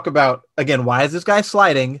really talk about, again, why is this guy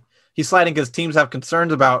sliding? He's sliding because teams have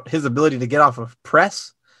concerns about his ability to get off of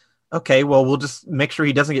press. Okay, well, we'll just make sure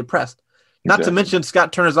he doesn't get pressed. Not to mention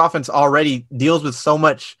Scott Turner's offense already deals with so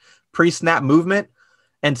much pre-snap movement,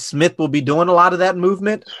 and Smith will be doing a lot of that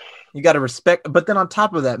movement. You got to respect. But then on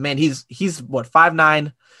top of that, man, he's what,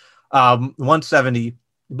 5'9", 170,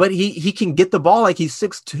 but he can get the ball like he's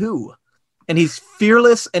 6'2", and he's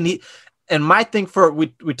fearless. And my thing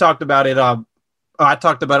we talked about it. I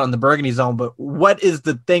talked about it on the Burgundy Zone, but what is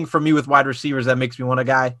the thing for me with wide receivers that makes me want a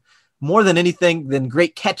guy more than anything than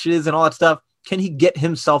great catches and all that stuff? Can he get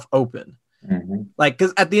himself open?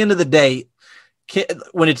 Because at the end of the day,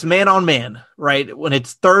 when it's man on man, right? When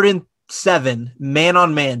it's 3rd and 7, man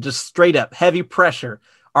on man, just straight up heavy pressure,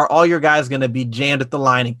 are all your guys going to be jammed at the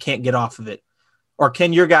line and can't get off of it? Or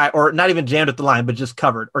can your guy, or not even jammed at the line, but just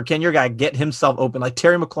covered? Or can your guy get himself open like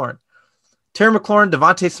Terry McLaurin? Terry McLaurin,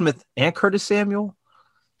 Devontae Smith, and Curtis Samuel.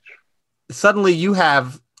 Suddenly you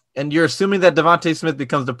have, and you're assuming that Devontae Smith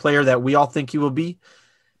becomes the player that we all think he will be.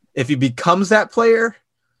 If he becomes that player,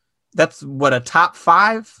 that's what, a top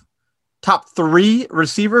 5, top 3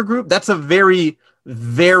 receiver group. That's a very,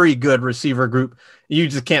 very good receiver group. You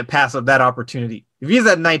just can't pass up that opportunity. If he's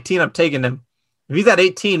at 19, I'm taking him. If he's at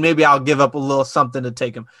 18, maybe I'll give up a little something to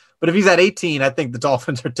take him. But if he's at 18, I think the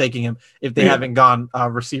Dolphins are taking him if they haven't gone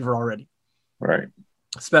receiver already. Right.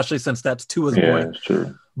 Especially since that's Tua's boy. Yeah, that's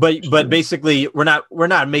true. But basically, we're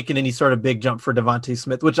not making any sort of big jump for Devontae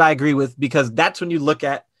Smith, which I agree with, because that's when you look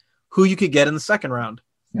at who you could get in the second round,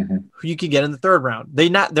 who you could get in the third round. They're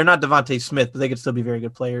not Devontae Smith, but they could still be very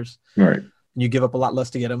good players. Right. And you give up a lot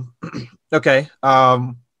less to get them. Okay.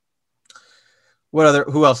 Who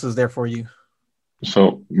else is there for you?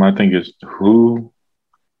 So my thing is,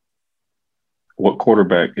 what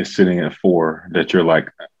quarterback is sitting at 4 that you're like,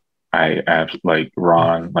 like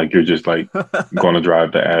Ron, like you're just like going to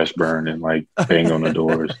drive to Ashburn and like bang on the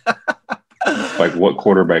doors. Like, what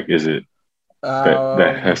quarterback is it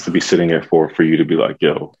that has to be sitting at 4 for you to be like,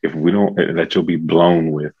 yo, if we don't, that you'll be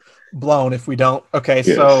blown if we don't? Okay,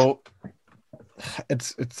 yes. So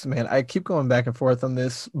it's man, I keep going back and forth on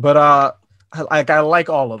this, but I like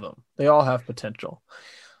all of them. They all have potential.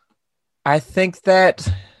 I think that,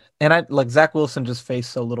 and I like Zach Wilson just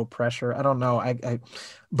faced so little pressure. I don't know.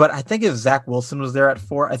 But I think if Zach Wilson was there at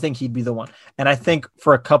 4, I think he'd be the one. And I think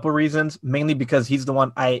for a couple reasons, mainly because he's the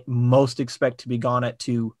one I most expect to be gone at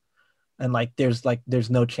 2. And there's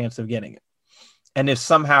no chance of getting it. And if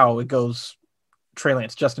somehow it goes Trey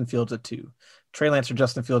Lance, Justin Fields at 2, Trey Lance or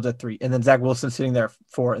Justin Fields at 3, and then Zach Wilson sitting there at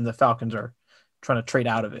 4, and the Falcons are trying to trade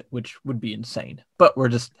out of it, which would be insane. But we're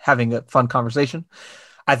just having a fun conversation.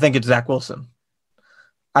 I think it's Zach Wilson.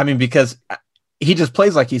 I mean, because he just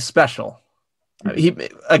plays like he's special. He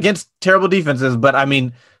against terrible defenses, but I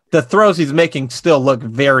mean, the throws he's making still look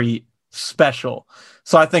very special.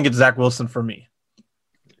 So I think it's Zach Wilson for me.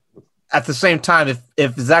 At the same time,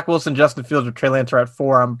 if Zach Wilson, Justin Fields, or Trey Lance are at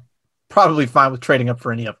 4, I'm probably fine with trading up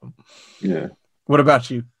for any of them. Yeah. What about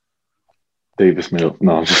you? Davis Mills.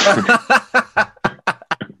 No, I'm just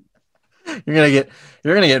You're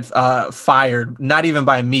gonna get fired. Not even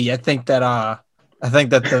by me. I think that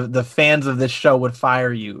the fans of this show would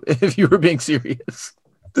fire you if you were being serious.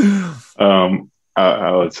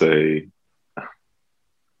 I would say,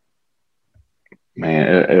 man,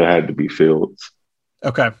 it had to be Fields.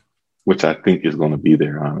 Okay. Which I think is going to be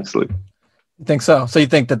there, honestly. You think so? So you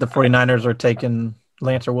think that the 49ers are taking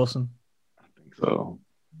Lance or Wilson? I think so.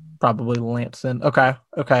 Probably Lance then. Okay.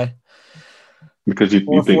 Because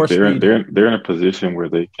you think they're in a position where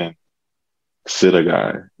they can sit a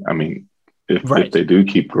guy. I mean, if they do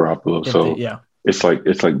keep Garoppolo, it's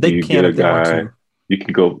like do you get a guy? You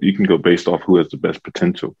can go based off who has the best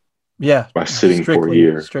potential. Yeah, by sitting for a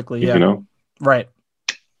year, strictly. Yeah, you know, right.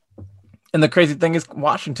 And the crazy thing is,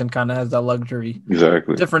 Washington kind of has that luxury.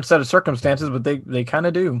 Exactly, different set of circumstances, but they kind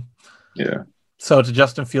of do. Yeah. So it's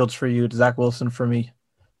Justin Fields for you, it's Zach Wilson for me.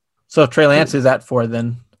 So if Trey Lance is at 4,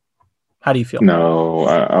 then how do you feel? No,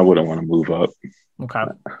 I wouldn't want to move up. Okay.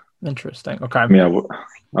 Interesting. Okay. I mean,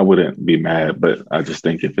 I wouldn't be mad, but I just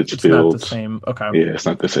think if it's Fields, not the same. Okay. Yeah, it's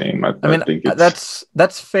not the same. I mean, think that's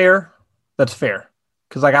fair. That's fair.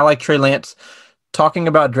 Because I like Trey Lance. Talking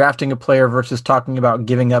about drafting a player versus talking about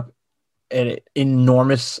giving up an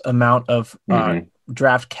enormous amount of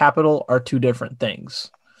draft capital are two different things.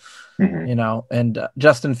 You know, and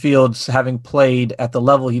Justin Fields, having played at the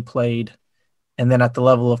level he played, and then at the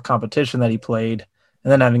level of competition that he played,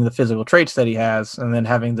 and then having the physical traits that he has, and then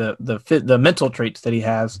having the mental traits that he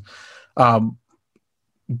has,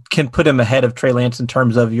 can put him ahead of Trey Lance in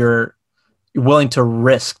terms of you're willing to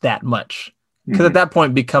risk that much. Because at that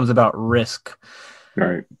point it becomes about risk.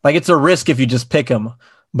 Right. Like, it's a risk if you just pick him.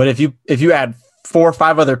 But if you add 4 or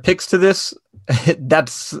 5 other picks to this,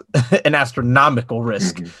 that's an astronomical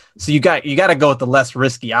risk. So you got to go with the less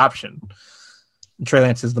risky option. And Trey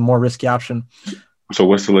Lance is the more risky option. So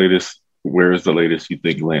what's the latest? Where is the latest you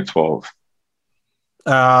think Lance falls?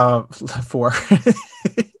 4. 4. I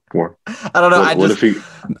don't know.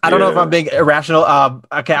 I don't know if I'm being irrational.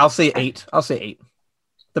 Okay, I'll say 8.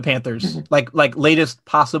 The Panthers, like latest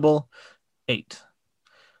possible 8.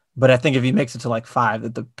 But I think if he makes it to like 5,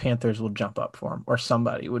 that the Panthers will jump up for him, or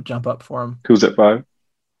somebody would jump up for him. Who's at 5?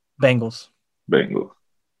 Bengals.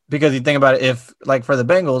 Because you think about it, if like for the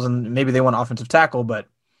Bengals, and maybe they want offensive tackle, but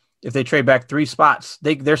if they trade back 3 spots,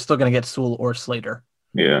 they're still going to get Sewell or Slater.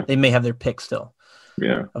 Yeah. They may have their pick still.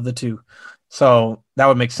 Yeah. Of the 2. So that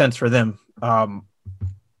would make sense for them. And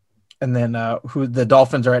then who the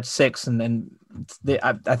Dolphins are at 6, and then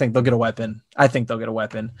I think they'll get a weapon.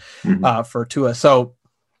 For Tua. So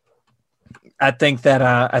I think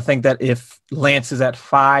that if Lance is at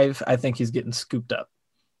 5, I think he's getting scooped up.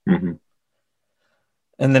 And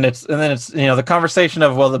then it's the conversation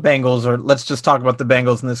of, well, the Bengals, or let's just talk about the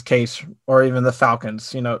Bengals in this case, or even the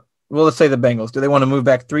Falcons. Let's say the Bengals. Do they want to move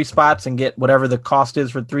back 3 spots and get whatever the cost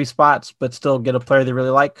is for 3 spots, but still get a player they really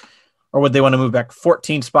like, or would they want to move back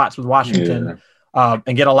 14 spots with Washington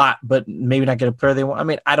and get a lot, but maybe not get a player they want? I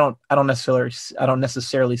mean, I don't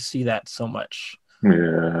necessarily see that so much.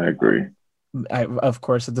 Yeah, I agree. Of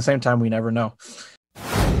course, at the same time, we never know.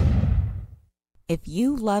 If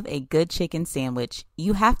you love a good chicken sandwich,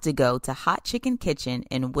 you have to go to Hot Chicken Kitchen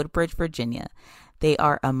in Woodbridge, Virginia. They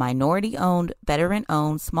are a minority-owned,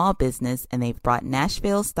 veteran-owned small business, and they've brought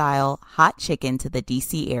Nashville-style hot chicken to the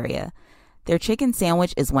D.C. area. Their chicken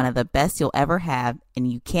sandwich is one of the best you'll ever have,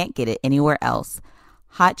 and you can't get it anywhere else.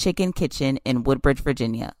 Hot Chicken Kitchen in Woodbridge,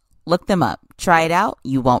 Virginia. Look them up. Try it out.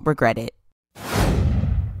 You won't regret it.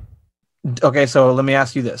 Okay, so let me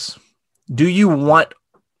ask you this. Do you want,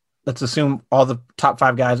 let's assume all the top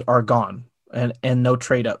 5 guys are gone and no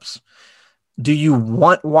trade-ups. Do you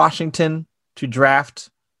want Washington to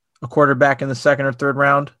draft a quarterback in the 2nd or 3rd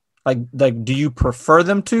round? Like, do you prefer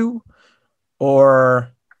them to?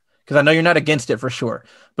 Or, because I know you're not against it for sure,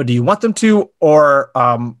 but do you want them to? Or,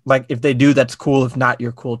 like, if they do, that's cool. If not,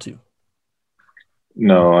 you're cool too.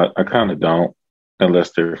 No, I kind of don't.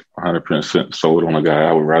 Unless they're 100% sold on a guy,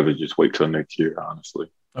 I would rather just wait till next year,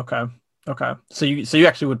 honestly. Okay. So you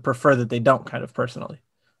actually would prefer that they don't, kind of personally.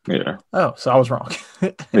 Yeah. Oh, so I was wrong.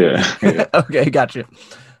 Yeah. Okay, gotcha.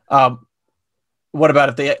 What about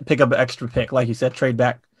if they pick up an extra pick, like you said, trade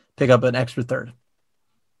back, pick up an extra 3rd?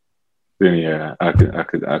 Then yeah, I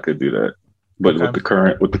could do that. But with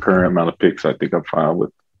the current amount of picks, I think I'm fine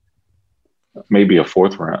with maybe a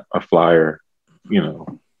 4th round, a flyer,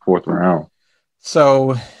 4th round.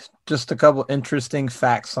 So, just a couple interesting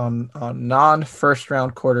facts on non-first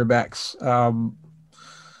round quarterbacks.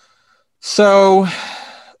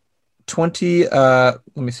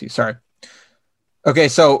 Let me see. Sorry. Okay,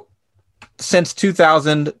 so since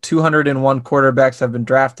 2000, 201 quarterbacks have been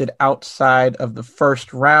drafted outside of the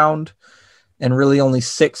 1st round, and really only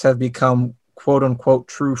 6 have become quote unquote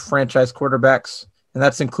true franchise quarterbacks, and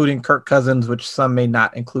that's including Kirk Cousins, which some may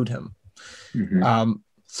not include him. Mm-hmm.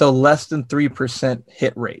 So less than 3%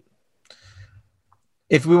 hit rate.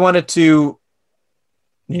 If we wanted to, you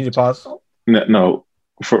need to pause? No,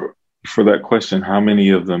 for that question, how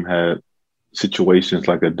many of them had situations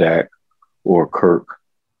like a Dak or Kirk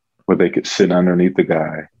where they could sit underneath the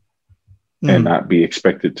guy and not be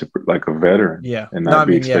expected to, like a veteran, and not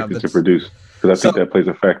be expected to produce? Because I think that plays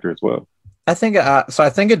a factor as well. I think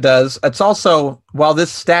it does. It's also, while this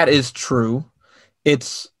stat is true,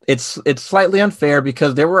 it's slightly unfair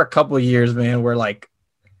because there were a couple of years, man, where like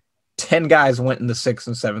 10 guys went in the 6th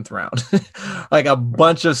and 7th round, like a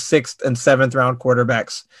bunch of 6th and 7th round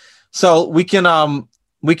quarterbacks. So we can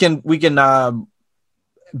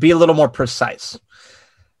be a little more precise.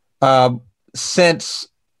 Since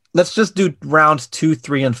let's just do rounds 2,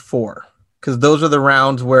 3, and 4, because those are the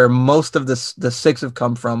rounds where most of the 6 have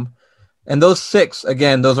come from. And those 6,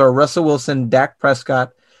 again, those are Russell Wilson, Dak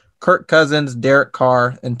Prescott, Kirk Cousins, Derek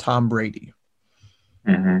Carr, and Tom Brady.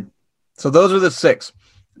 Mm-hmm. So those are the 6.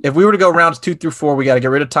 If we were to go rounds 2 through 4, we got to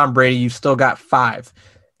get rid of Tom Brady. You've still got 5.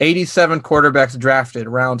 87 quarterbacks drafted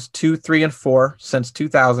rounds 2, 3, and 4 since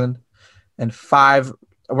 2000, and 5.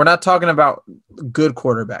 We're not talking about good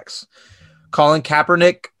quarterbacks. Colin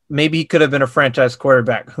Kaepernick, maybe he could have been a franchise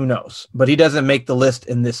quarterback. Who knows? But he doesn't make the list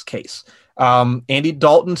in this case. Andy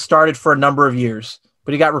Dalton started for a number of years,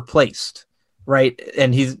 but he got replaced. Right.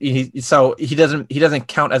 And he doesn't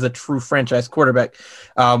count as a true franchise quarterback.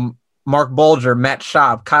 Mark Bulger, Matt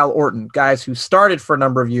Schaub, Kyle Orton, guys who started for a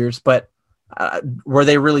number of years, but were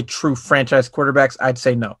they really true franchise quarterbacks? I'd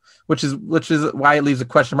say no, which is why it leaves a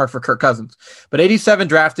question mark for Kirk Cousins. But 87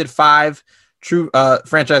 drafted, 5 true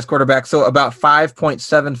franchise quarterbacks, so about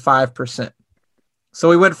 5.75%. So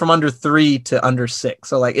we went from under 3 to under 6.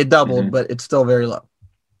 So like it doubled, but it's still very low.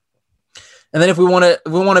 And then if we want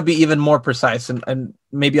to be even more precise and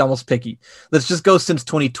maybe almost picky, let's just go since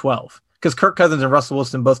 2012, because Kirk Cousins and Russell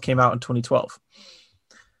Wilson both came out in 2012.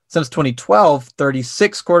 Since 2012,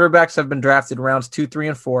 36 quarterbacks have been drafted rounds 2, 3,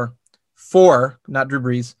 and 4. 4, not Drew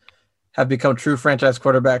Brees, have become true franchise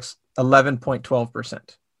quarterbacks,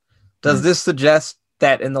 11.12%. Does this suggest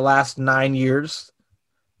that in the last 9 years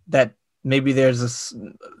that maybe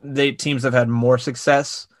teams have had more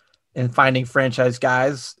success in finding franchise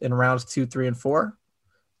guys in rounds 2, 3, and 4?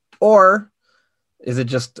 Or is it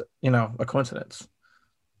just, a coincidence?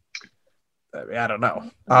 I don't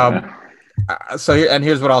know.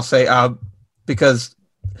 Here's what I'll say. Because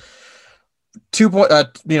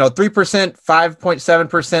 3%,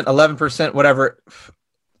 5.7%, 11%, whatever.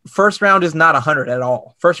 First round is not 100 at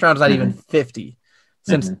all. First round is not even 50.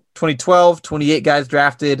 Since 2012, 28 guys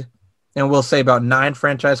drafted, and we'll say about 9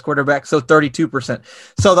 franchise quarterbacks, so 32%.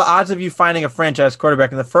 So the odds of you finding a franchise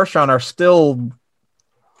quarterback in the first round are still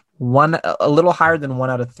a little higher than 1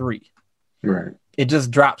 out of 3. Right. It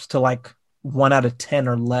just drops to like 1 out of 10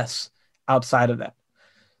 or less outside of that.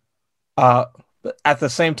 But at the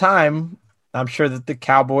same time, I'm sure that the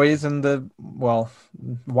Cowboys and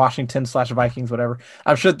Washington/Vikings, whatever.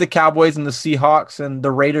 I'm sure that the Cowboys and the Seahawks and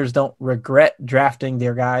the Raiders don't regret drafting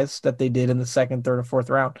their guys that they did in the 2nd, 3rd, or 4th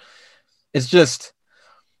round. It's just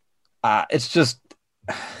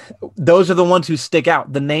those are the ones who stick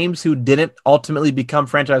out. The names who didn't ultimately become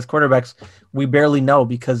franchise quarterbacks, we barely know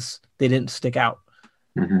because they didn't stick out.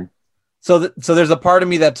 Mm-hmm. So there's a part of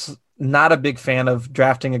me that's not a big fan of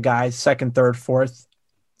drafting a guy 2nd, 3rd, 4th.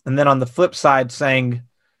 And then on the flip side saying,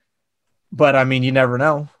 but I mean, you never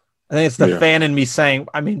know. I think it's the fan in me saying,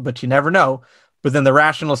 I mean, but you never know. But then the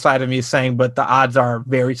rational side of me is saying, but the odds are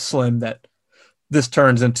very slim that this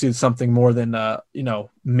turns into something more than,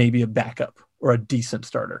 maybe a backup or a decent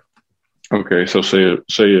starter. Okay. So say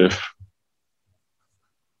if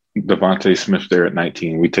Devontae Smith there at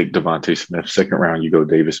 19, we take Devontae Smith, 2nd round, you go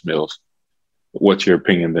Davis Mills. What's your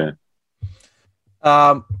opinion then?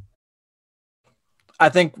 I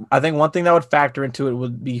think one thing that would factor into it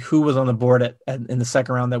would be who was on the board in the 2nd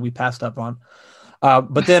round that we passed up on.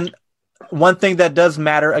 But then one thing that does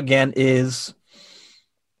matter again is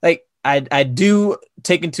like I do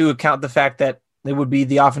take into account the fact that it would be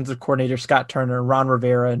the offensive coordinator, Scott Turner, Ron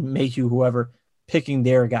Rivera, and Mayhew, whoever, picking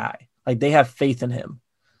their guy. Like they have faith in him.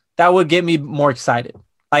 That would get me more excited.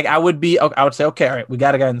 Like I would say, okay, all right, we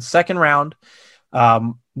got a guy in the 2nd round.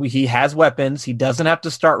 He has weapons. He doesn't have to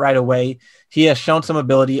start right away. He has shown some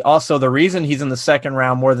ability. Also, the reason he's in the 2nd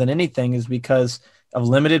round more than anything is because of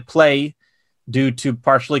limited play due to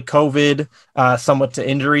partially COVID, somewhat to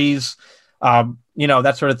injuries,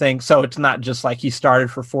 that sort of thing. So it's not just like he started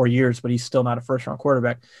for 4 years, but he's still not a 1st round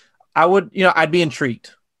quarterback. I'd be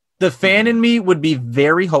intrigued. The fan in me would be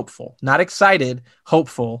very hopeful, not excited,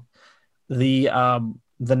 hopeful. The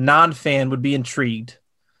non-fan would be intrigued.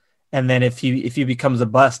 And then if he becomes a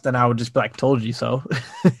bust, then I would just be like, told you so.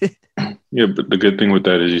 Yeah, but the good thing with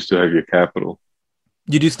that is you still have your capital.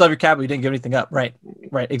 You do still have your capital. You didn't give anything up. Right,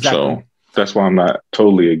 exactly. So that's why I'm not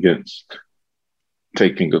totally against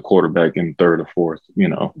taking a quarterback in 3rd or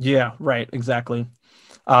 4th, Yeah, right, exactly.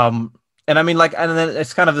 And I mean, and then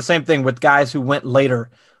it's kind of the same thing with guys who went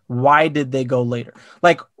later. Why did they go later?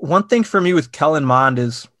 Like, one thing for me with Kellen Mond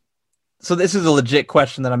is, so this is a legit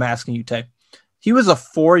question that I'm asking you, Tay. He was a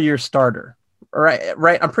 4-year starter,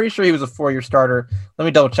 right? I'm pretty sure he was a 4-year starter. Let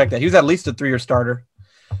me double check that. He was at least a 3-year starter,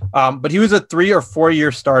 but he was a 3 or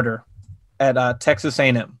 4-year starter at Texas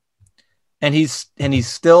A&M, and he's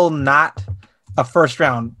still not a 1st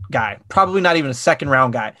round guy. Probably not even a 2nd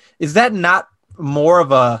round guy. Is that not more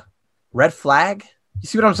of a red flag? You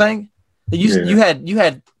see what I'm saying? You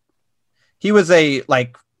had. He was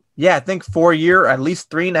I think 4-year, at least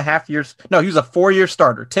 3.5 years. No, he was a 4-year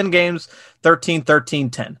starter, 10 games, 13,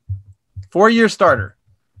 10. 4-year starter.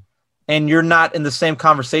 And you're not in the same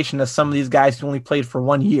conversation as some of these guys who only played for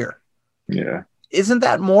 1 year. Yeah. Isn't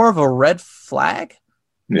that more of a red flag?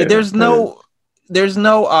 Yeah, there's no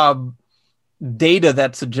data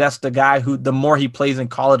that suggests a guy who the more he plays in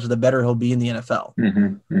college, the better he'll be in the NFL.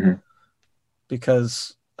 Mm-hmm, mm-hmm.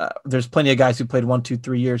 Because there's plenty of guys who played 1, 2,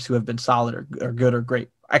 3 years who have been solid or good or great.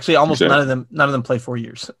 Actually, almost none of them play 4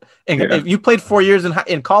 years. And if you played 4 years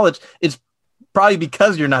in college, it's probably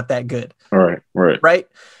because you're not that good. All right. Right.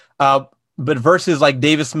 But versus like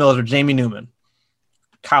Davis Mills or Jamie Newman,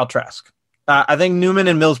 Kyle Trask. I think Newman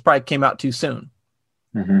and Mills probably came out too soon.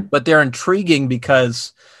 Mm-hmm. But they're intriguing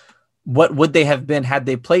because what would they have been had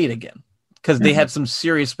they played again? Because they had some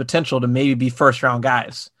serious potential to maybe be 1st round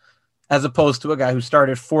guys, as opposed to a guy who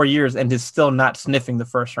started 4 years and is still not sniffing the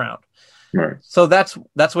 1st round. Right. So that's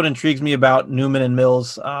what intrigues me about Newman and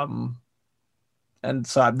Mills. And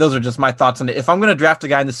so those are just my thoughts on it. If I'm going to draft a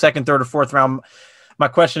guy in the 2nd, 3rd, or 4th round, my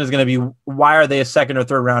question is going to be, why are they a 2nd or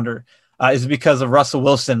 3rd rounder? Is it because of Russell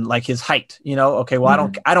Wilson, like his height? Okay,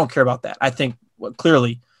 well, I don't care about that. I think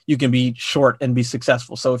clearly you can be short and be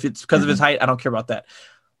successful. So if it's because of his height, I don't care about that.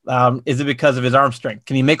 Is it because of his arm strength?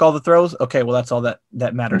 Can he make all the throws? Okay, well, that's all that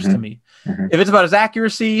matters to me. Mm-hmm. If it's about his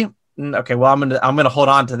accuracy, okay, well, I'm gonna hold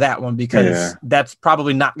on to that one because that's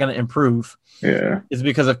probably not going to improve. Yeah. Is it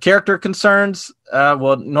because of character concerns?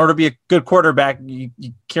 Well, in order to be a good quarterback, you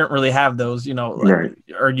can't really have those, right.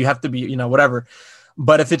 Or you have to be, whatever.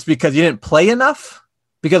 But if it's because you didn't play enough,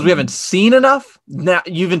 because we haven't seen enough, now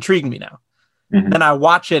you've intrigued me now. Mm-hmm. Then I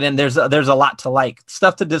watch it and there's a lot to like,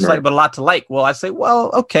 stuff to dislike, but a lot to like. Well, I say, well,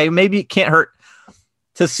 okay, maybe it can't hurt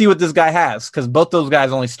to see what this guy has, because both those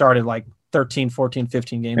guys only started like 13, 14,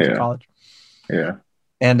 15 games in college. Yeah.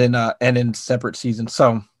 And in separate seasons.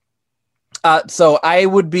 So So I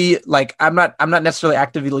would be like, I'm not necessarily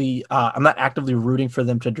actively rooting for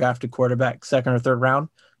them to draft a quarterback second or third round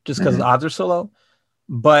just because the odds are so low,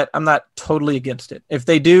 but I'm not totally against it. If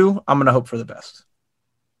they do, I'm going to hope for the best.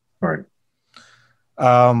 Right.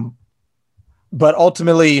 But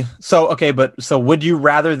ultimately, so would you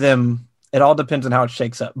rather them, it all depends on how it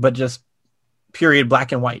shakes up, but just period,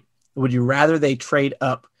 black and white. Would you rather they trade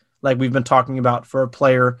up like we've been talking about for a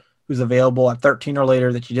player who's available at 13 or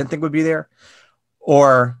later that you didn't think would be there,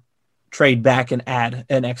 or trade back and add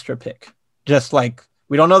an extra pick? Just like,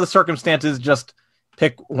 we don't know the circumstances, just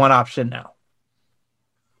pick one option now.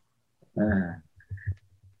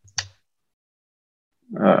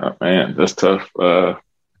 Man, that's tough.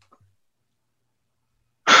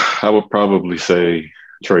 I would probably say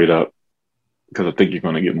trade up because I think you're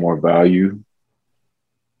going to get more value.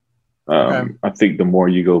 I think the more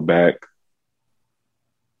you go back,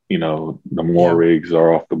 the more rigs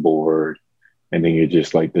are off the board, and then you're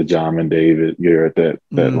just like the Jamin David. You're at that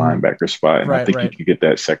linebacker spot, and I think you can get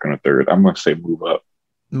that second or third. I'm going to say move up.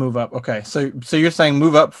 Move up. Okay, so you're saying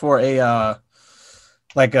move up for a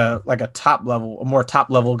like a top level, a more top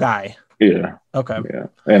level guy. Yeah. Okay. Yeah,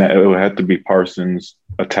 and it would have to be Parsons,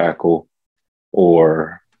 a tackle,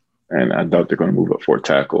 and I doubt they're going to move up for a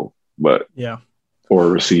tackle, but or a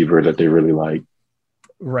receiver that they really like.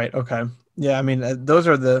 Right. Okay. Yeah. I mean, those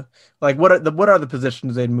are what are the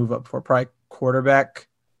positions they'd move up for? Probably quarterback.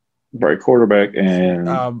 Right. Quarterback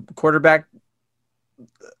and quarterback.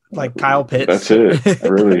 Like Kyle Pitts. That's it.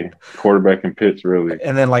 Really. Quarterback and Pitts, really.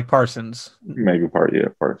 And then like Parsons. Maybe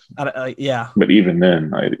Parsons. Yeah. But even then,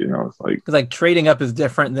 it's like. Because like trading up is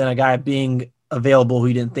different than a guy being available who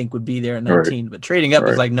you didn't think would be there at 19. Right. But trading up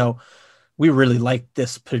is like, no, we really like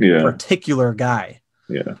this particular guy.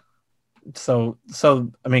 Yeah. So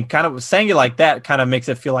I mean, kind of saying it like that kind of makes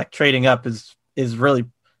it feel like trading up is really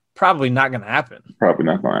probably not going to happen. Probably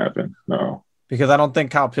not going to happen. No. Because I don't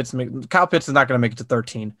think Kyle Pitts is not going to make it to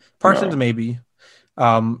 13. Parsons maybe.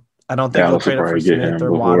 I don't think he'll trade up for Smith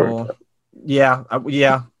or Waddle. Yeah.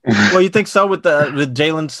 Well, you think so with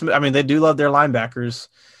Jalen Smith? I mean, they do love their linebackers,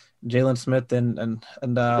 Jalen Smith and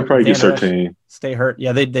they probably get 13. Stay hurt.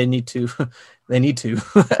 Yeah, they need to. They need to.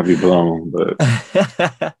 I'd be blown, but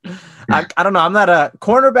I don't know. I'm not a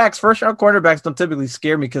cornerbacks. First round cornerbacks don't typically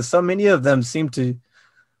scare me because so many of them seem to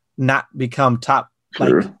not become top.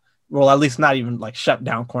 Sure. Well, at least not even like shut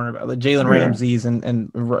down cornerback, like Jalen Ramsey's and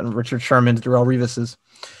Richard Sherman's, Darrelle Revis's.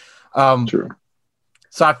 True.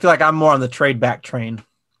 So I feel like I'm more on the trade back train,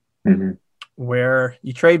 where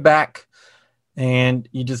you trade back and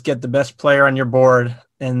you just get the best player on your board,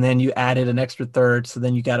 and then you added an extra third. So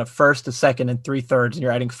then you got a first, a second, and 3 thirds, and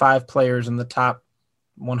you're adding 5 players in the top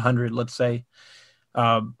 100, let's say.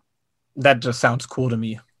 That just sounds cool to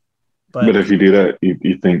me. But if you do that,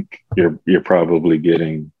 you think you're probably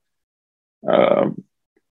getting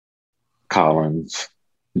Collins,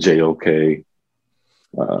 JOK.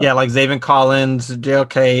 Like Zaven Collins,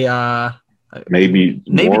 JOK. Maybe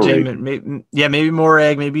Jamin. Maybe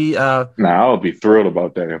Moreg. Maybe. I'll be thrilled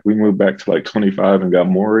about that. If we move back to like 25 and got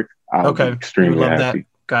Moreg, I'll be extremely happy. That.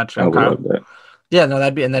 Gotcha. I would love that. Yeah, no,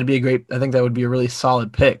 that'd be a great. I think that would be a really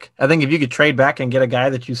solid pick. I think if you could trade back and get a guy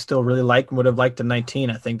that you still really like and would have liked at 19,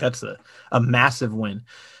 I think that's a massive win.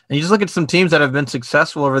 And you just look at some teams that have been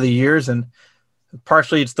successful over the years, and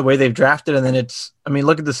partially it's the way they've drafted, and then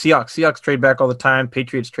look at the Seahawks. Seahawks trade back all the time.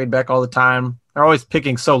 Patriots trade back all the time. They're always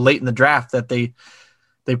picking so late in the draft that they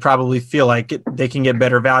probably feel like they can get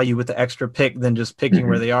better value with the extra pick than just picking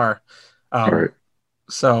where they are. Right.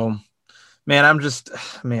 So, I'm just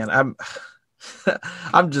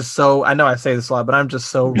so, I know I say this a lot, but I'm just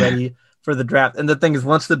so ready for the draft. And the thing is,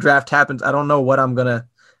 once the draft happens, I don't know what I'm going to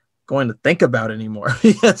think about anymore.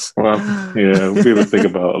 Yes. Well, yeah, we'll be able to think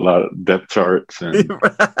about a lot of depth charts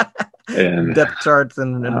and depth charts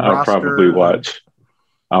and I'll roster.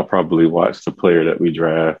 I'll probably watch the player that we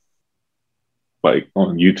draft like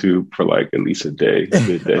on YouTube for like at least a day.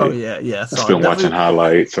 Oh yeah. So I've been watching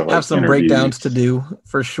highlights. Or have some breakdowns to do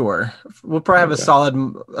for sure. We'll probably have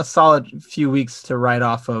a solid few weeks to write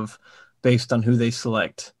off of based on who they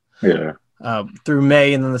select. Yeah. Through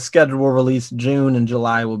May, and then the schedule will release June, and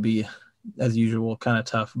July will be, as usual, kind of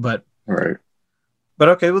tough. But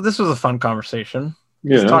okay, well, this was a fun conversation.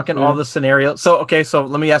 Yeah, talking all the scenarios. So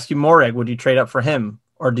let me ask you, Moreg, would you trade up for him,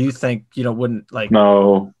 or do you think wouldn't like?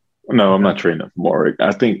 No, I'm not trading up for Moreg.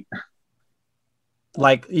 I think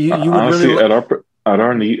like you would honestly really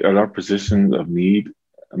at our position of need,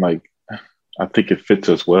 like I think it fits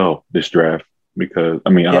us well this draft because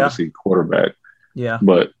obviously quarterback,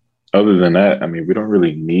 but. Other than that, we don't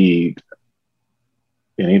really need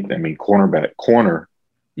anything. Corner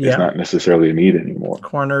is not necessarily a need anymore.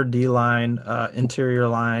 Corner, D line, interior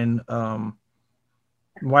line.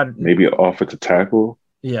 Maybe an offensive tackle.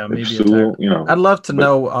 Yeah, maybe Sewell, I'd love to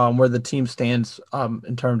know where the team stands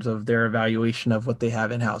in terms of their evaluation of what they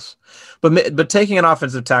have in house. But taking an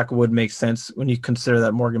offensive tackle would make sense when you consider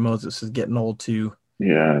that Morgan Moses is getting old too.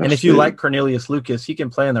 Yeah, and if you like Cornelius Lucas, he can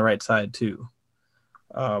play on the right side too.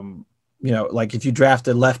 Like if you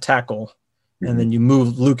drafted left tackle and then you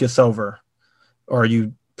move Lucas over, or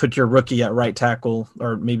you put your rookie at right tackle,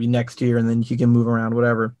 or maybe next year, and then you can move around,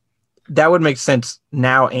 whatever. That would make sense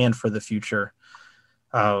now and for the future.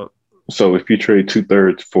 So if you trade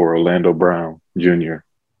 2/3 for Orlando Brown Jr.,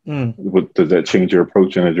 does that change your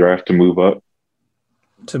approach in the draft to move up?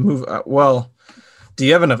 Well, do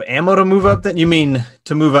you have enough ammo to move up? Then you mean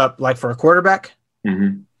to move up like for a quarterback?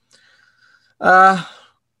 Mm-hmm.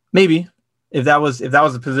 Maybe if that was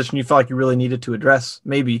a position you felt like you really needed to address,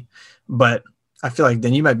 maybe. But I feel like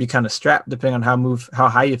then you might be kind of strapped depending on how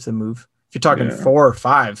high you have to move. If you're talking 4 or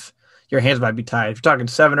 5, your hands might be tied. If you're talking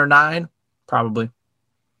 7 or 9, probably.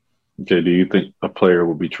 Okay, do you think a player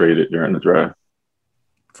will be traded during the draft?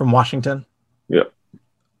 From Washington? Yeah.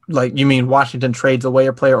 Like, you mean Washington trades away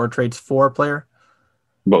a player or trades for a player?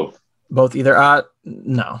 Both. Both either?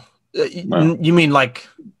 No. You mean like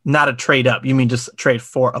not a trade up. You mean just trade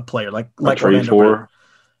for a player. Like a trade for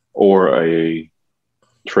or a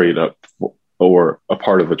trade up or a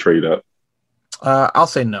part of a trade up? I'll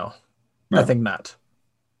say no. I think not.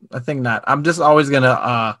 I'm just always going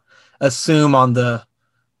to assume on the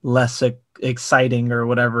less exciting or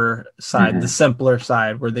whatever side, the simpler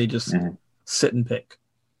side where they just sit and pick.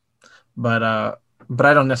 But I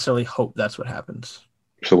don't necessarily hope that's what happens.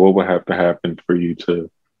 So what would have to happen for you to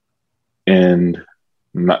end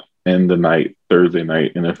the night, Thursday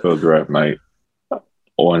night, NFL draft night,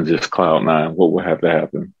 on just cloud nine? What would have to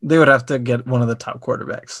happen? They would have to get one of the top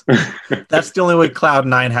quarterbacks. That's the only way cloud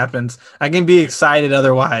nine happens. I can be excited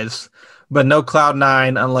otherwise, but no cloud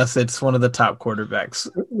nine unless it's one of the top quarterbacks.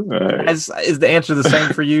 Right. Is the answer the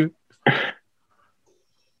same for you?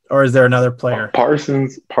 Or is there another player?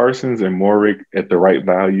 Parsons and Morick at the right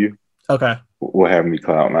value. Okay. Will have me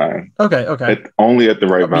cloud nine. Okay. Only at the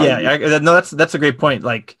right value. Yeah. No, that's a great point.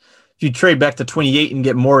 Like if you trade back to 28 and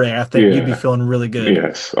get Morick, I think you'd be feeling really good.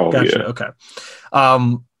 Yes. Oh, gotcha. Yeah. Okay.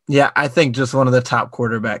 I think just one of the top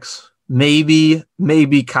quarterbacks. Maybe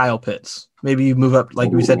Kyle Pitts. Maybe you move up,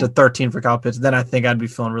 like we said, to 13 for Kyle Pitts. Then I think I'd be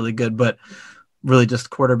feeling really good, but really just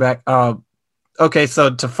quarterback. Okay,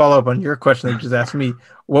 so to follow up on your question that you just asked me,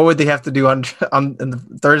 what would they have to do on the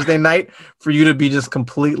Thursday night for you to be just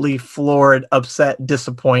completely floored, upset,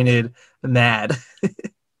 disappointed, mad?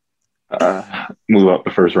 Move up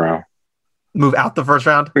the first round. Move out the first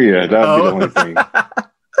round? Yeah, that'd be the only thing.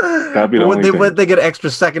 That'd be the only thing. Would they get extra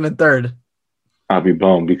second and third? I'll be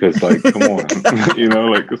blown because, like, come on.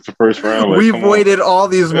 It's the first round. Like, we've waited all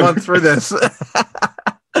these months for this.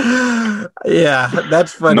 Yeah,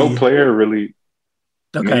 that's funny. No player really.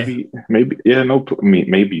 Okay.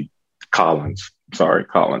 Maybe Collins. Sorry,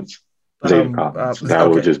 Collins. Zayden Collins. That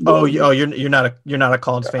would just blow me. You're not a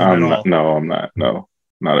Collins fan at all. No, I'm not. No,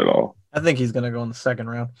 not at all. I think he's gonna go in the second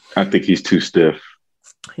round. I think he's too stiff.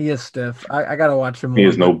 He is stiff. I gotta watch him. He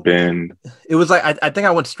has no bend. It was like I think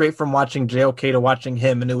I went straight from watching JOK to watching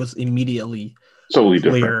him, and it was immediately totally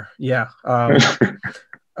clear. Different. Yeah.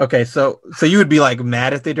 Okay, so you would be like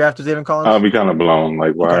mad if they drafted Zayden Collins? I'll be kind of blown.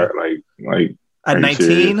 Like why? Okay. Like at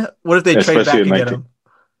 19? What if they trade back and get him?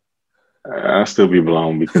 I'll still be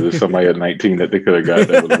blown because if somebody at 19 that they could have got,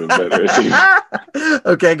 that would have been better.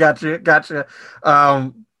 Okay, gotcha.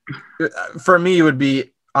 For me, it would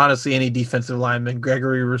be honestly any defensive lineman,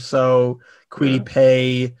 Gregory Rousseau, Kwity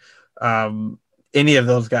Paye, any of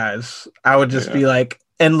those guys. I would just be like,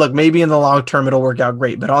 and look, maybe in the long term it'll work out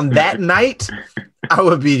great, but on that night, I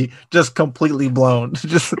would be just completely blown.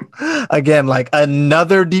 Just again, like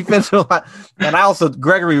another defensive line. And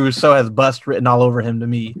Gregory Rousseau has bust written all over him to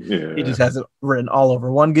me. Yeah. He just has it written all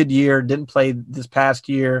over. One good year, didn't play this past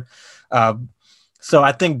year. So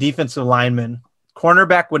I think defensive lineman,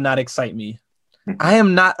 cornerback would not excite me. I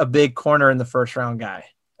am not a big corner in the first round guy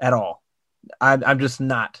at all. I'm just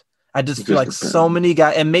not. I just feel like depends. So many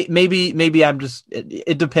guys, and maybe I'm just,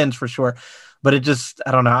 it depends for sure, but it just,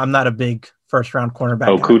 I don't know. I'm not a big first round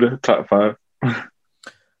cornerback. Okudah, top 5.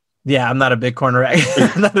 Yeah, I'm not a big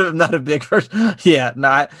cornerback. not a big first. Yeah,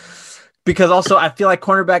 not because also I feel like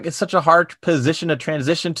cornerback is such a hard position to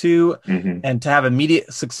transition to, and to have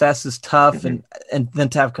immediate success is tough, and then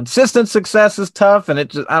to have consistent success is tough, and it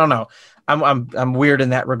just, I don't know. I'm weird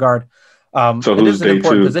in that regard. So who's day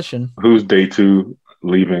 2 position? Who's day 2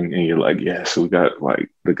 leaving and you're like, yes, we got like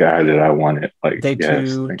the guy that I wanted. Like Day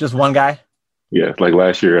two, just one guy. Yeah, like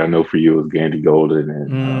last year, I know for you it was Gandy Golden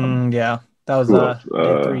and yeah, that was day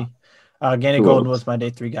 3. Gandy Golden was my day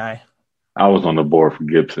 3 guy. I was on the board for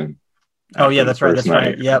Gibson. Oh yeah, that's right. That's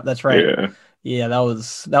right. Yep, that's right. Yeah, that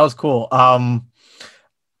was cool.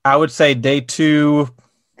 I would say day 2.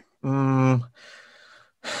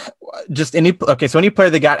 Just any player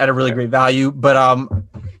they got at a really great value, but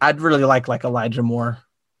I'd really like Elijah Moore.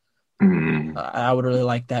 I would really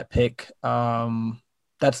like that pick.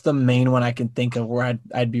 That's the main one I can think of where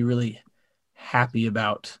I'd be really happy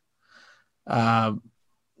about. Yeah,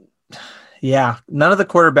 none of the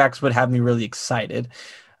quarterbacks would have me really excited.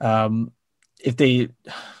 Now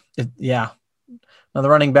the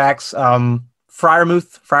running backs,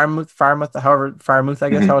 Freiermuth, I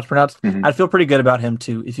guess how it's pronounced. I'd feel pretty good about him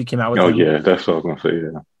too if you came out with him. Oh yeah, that's what I was gonna say.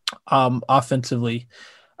 Yeah. Offensively,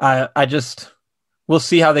 we'll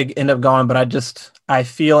see how they end up going, but I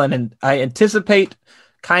feel and I anticipate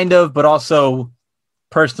kind of, but also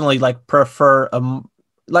personally prefer a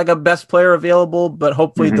best player available, but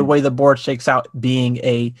hopefully the way the board shakes out being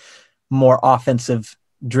a more offensive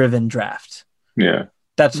driven draft. Yeah.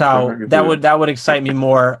 That's how that would excite me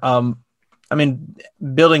more. I mean,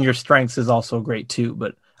 building your strengths is also great too,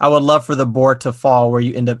 but I would love for the board to fall where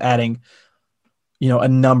you end up adding, a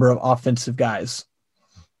number of offensive guys.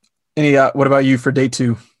 What about you for day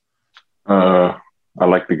 2? I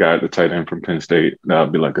like the guy at the tight end from Penn State. That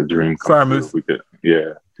would be like a dream. Freiermuth.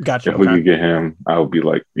 Gotcha. If we could get him, I would be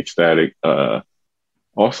like ecstatic.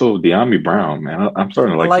 Also, De'Ami Brown, man. I'm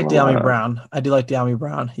starting to like. I like De'Ami Brown. I do like De'Ami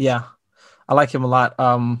Brown. Yeah, I like him a lot.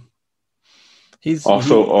 He's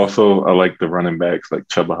also I like the running backs like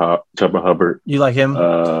Chuba Hubbard. You like him?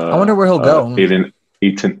 I wonder where he'll go.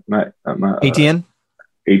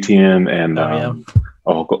 Etienne and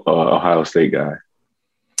Ohio State guy.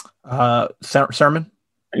 Sermon.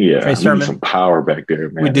 Yeah, Trey Sermon. Some power back there,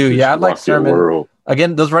 man. We do. Yeah, I like Sermon.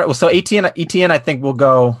 Again, those right. So Etienne, I think will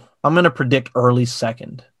go. I'm going to predict early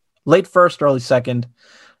second, late first, early second.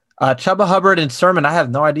 Chuba Hubbard and Sermon, I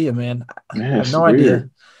have no idea, man. I have no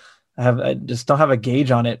idea. I just don't have a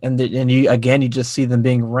gauge on it. And you just see them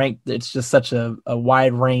being ranked. It's just such a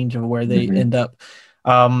wide range of where they end up.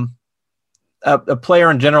 A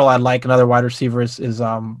player in general I'd like, another wide receiver is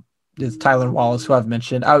Tylan Wallace, who I've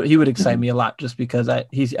mentioned. He would excite me a lot just because I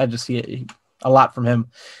just see a lot from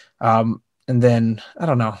him. And then I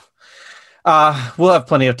don't know. We'll have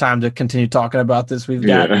plenty of time to continue talking about this. We've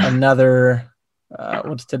got another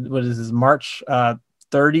what is this, March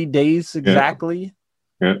 30 days exactly.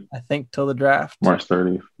 Yeah. I think till the draft. March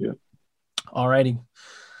 30th. Yeah. Alrighty.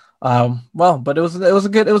 But it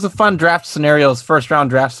was a fun draft scenarios, first round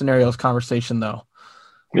draft scenarios conversation though.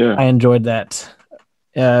 Yeah. I enjoyed that.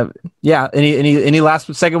 Any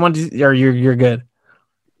last second one, or you're good?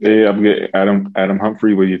 Yeah, I'm good. Adam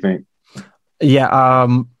Humphrey, what do you think? Yeah,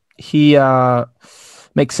 he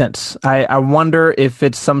makes sense. I wonder if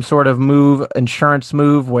it's some sort of insurance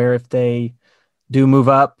move where if they do move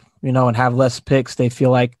up, and have less picks, they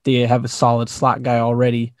feel like they have a solid slot guy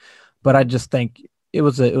already. But I just think it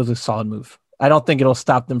was a solid move. I don't think it'll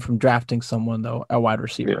stop them from drafting someone though, a wide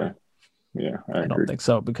receiver. Yeah, I don't think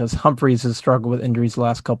so, because Humphreys has struggled with injuries the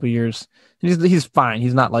last couple of years. He's fine.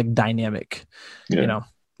 He's not like dynamic. Yeah.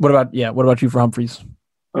 What about you for Humphreys?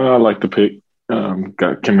 I like the pick.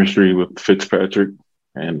 Got chemistry with Fitzpatrick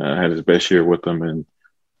and had his best year with him, and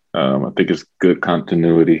I think it's good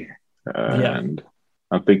continuity. And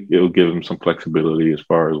I think it'll give him some flexibility as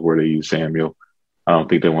far as where they use Samuel. I don't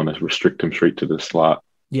think they want to restrict him straight to the slot.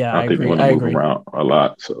 Yeah, I think they want to move him around a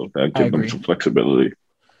lot, so that gives them some flexibility.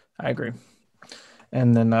 I agree.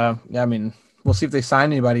 And then, we'll see if they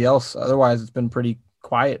sign anybody else. Otherwise, it's been pretty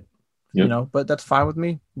quiet, but that's fine with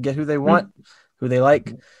me. Get who they want, who they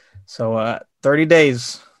like. So 30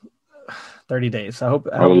 days. I would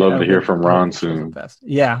love to hear from Ron soon.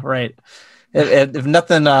 Yeah, right. If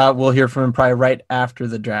nothing, we'll hear from him probably right after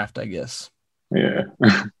the draft, I guess. Yeah.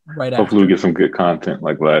 Right. Hopefully we get some good content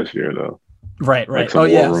like last year, though. Right. Like So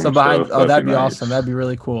that'd be awesome. That'd be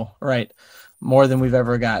really cool. Right. More than we've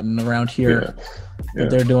ever gotten around here. Yeah.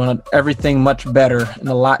 They're doing everything much better and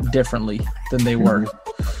a lot differently than they were.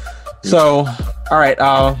 So, all right.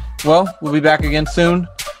 We'll be back again soon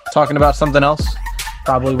talking about something else.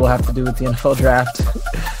 Probably will have to do with the NFL draft.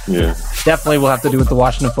 Yeah. Definitely will have to do with the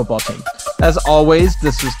Washington football team. As always,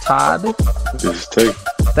 this is Todd. This is Tate.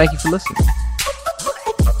 Thank you for listening.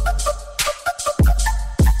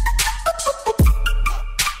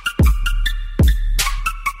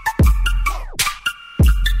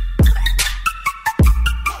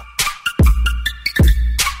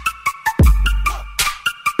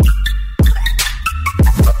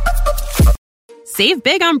 Save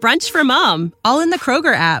big on brunch for mom, all in the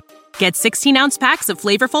Kroger app. Get 16-ounce packs of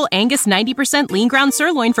flavorful Angus 90% lean ground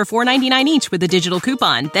sirloin for $4.99 each with a digital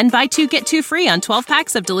coupon. Then buy 2, get 2 free on 12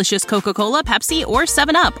 packs of delicious Coca-Cola, Pepsi, or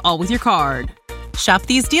 7-Up, all with your card. Shop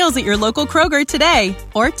these deals at your local Kroger today,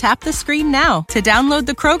 or tap the screen now to download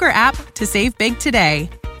the Kroger app to save big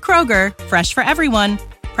today. Kroger, fresh for everyone.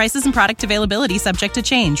 Prices and product availability subject to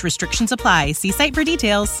change. Restrictions apply. See site for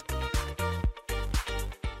details.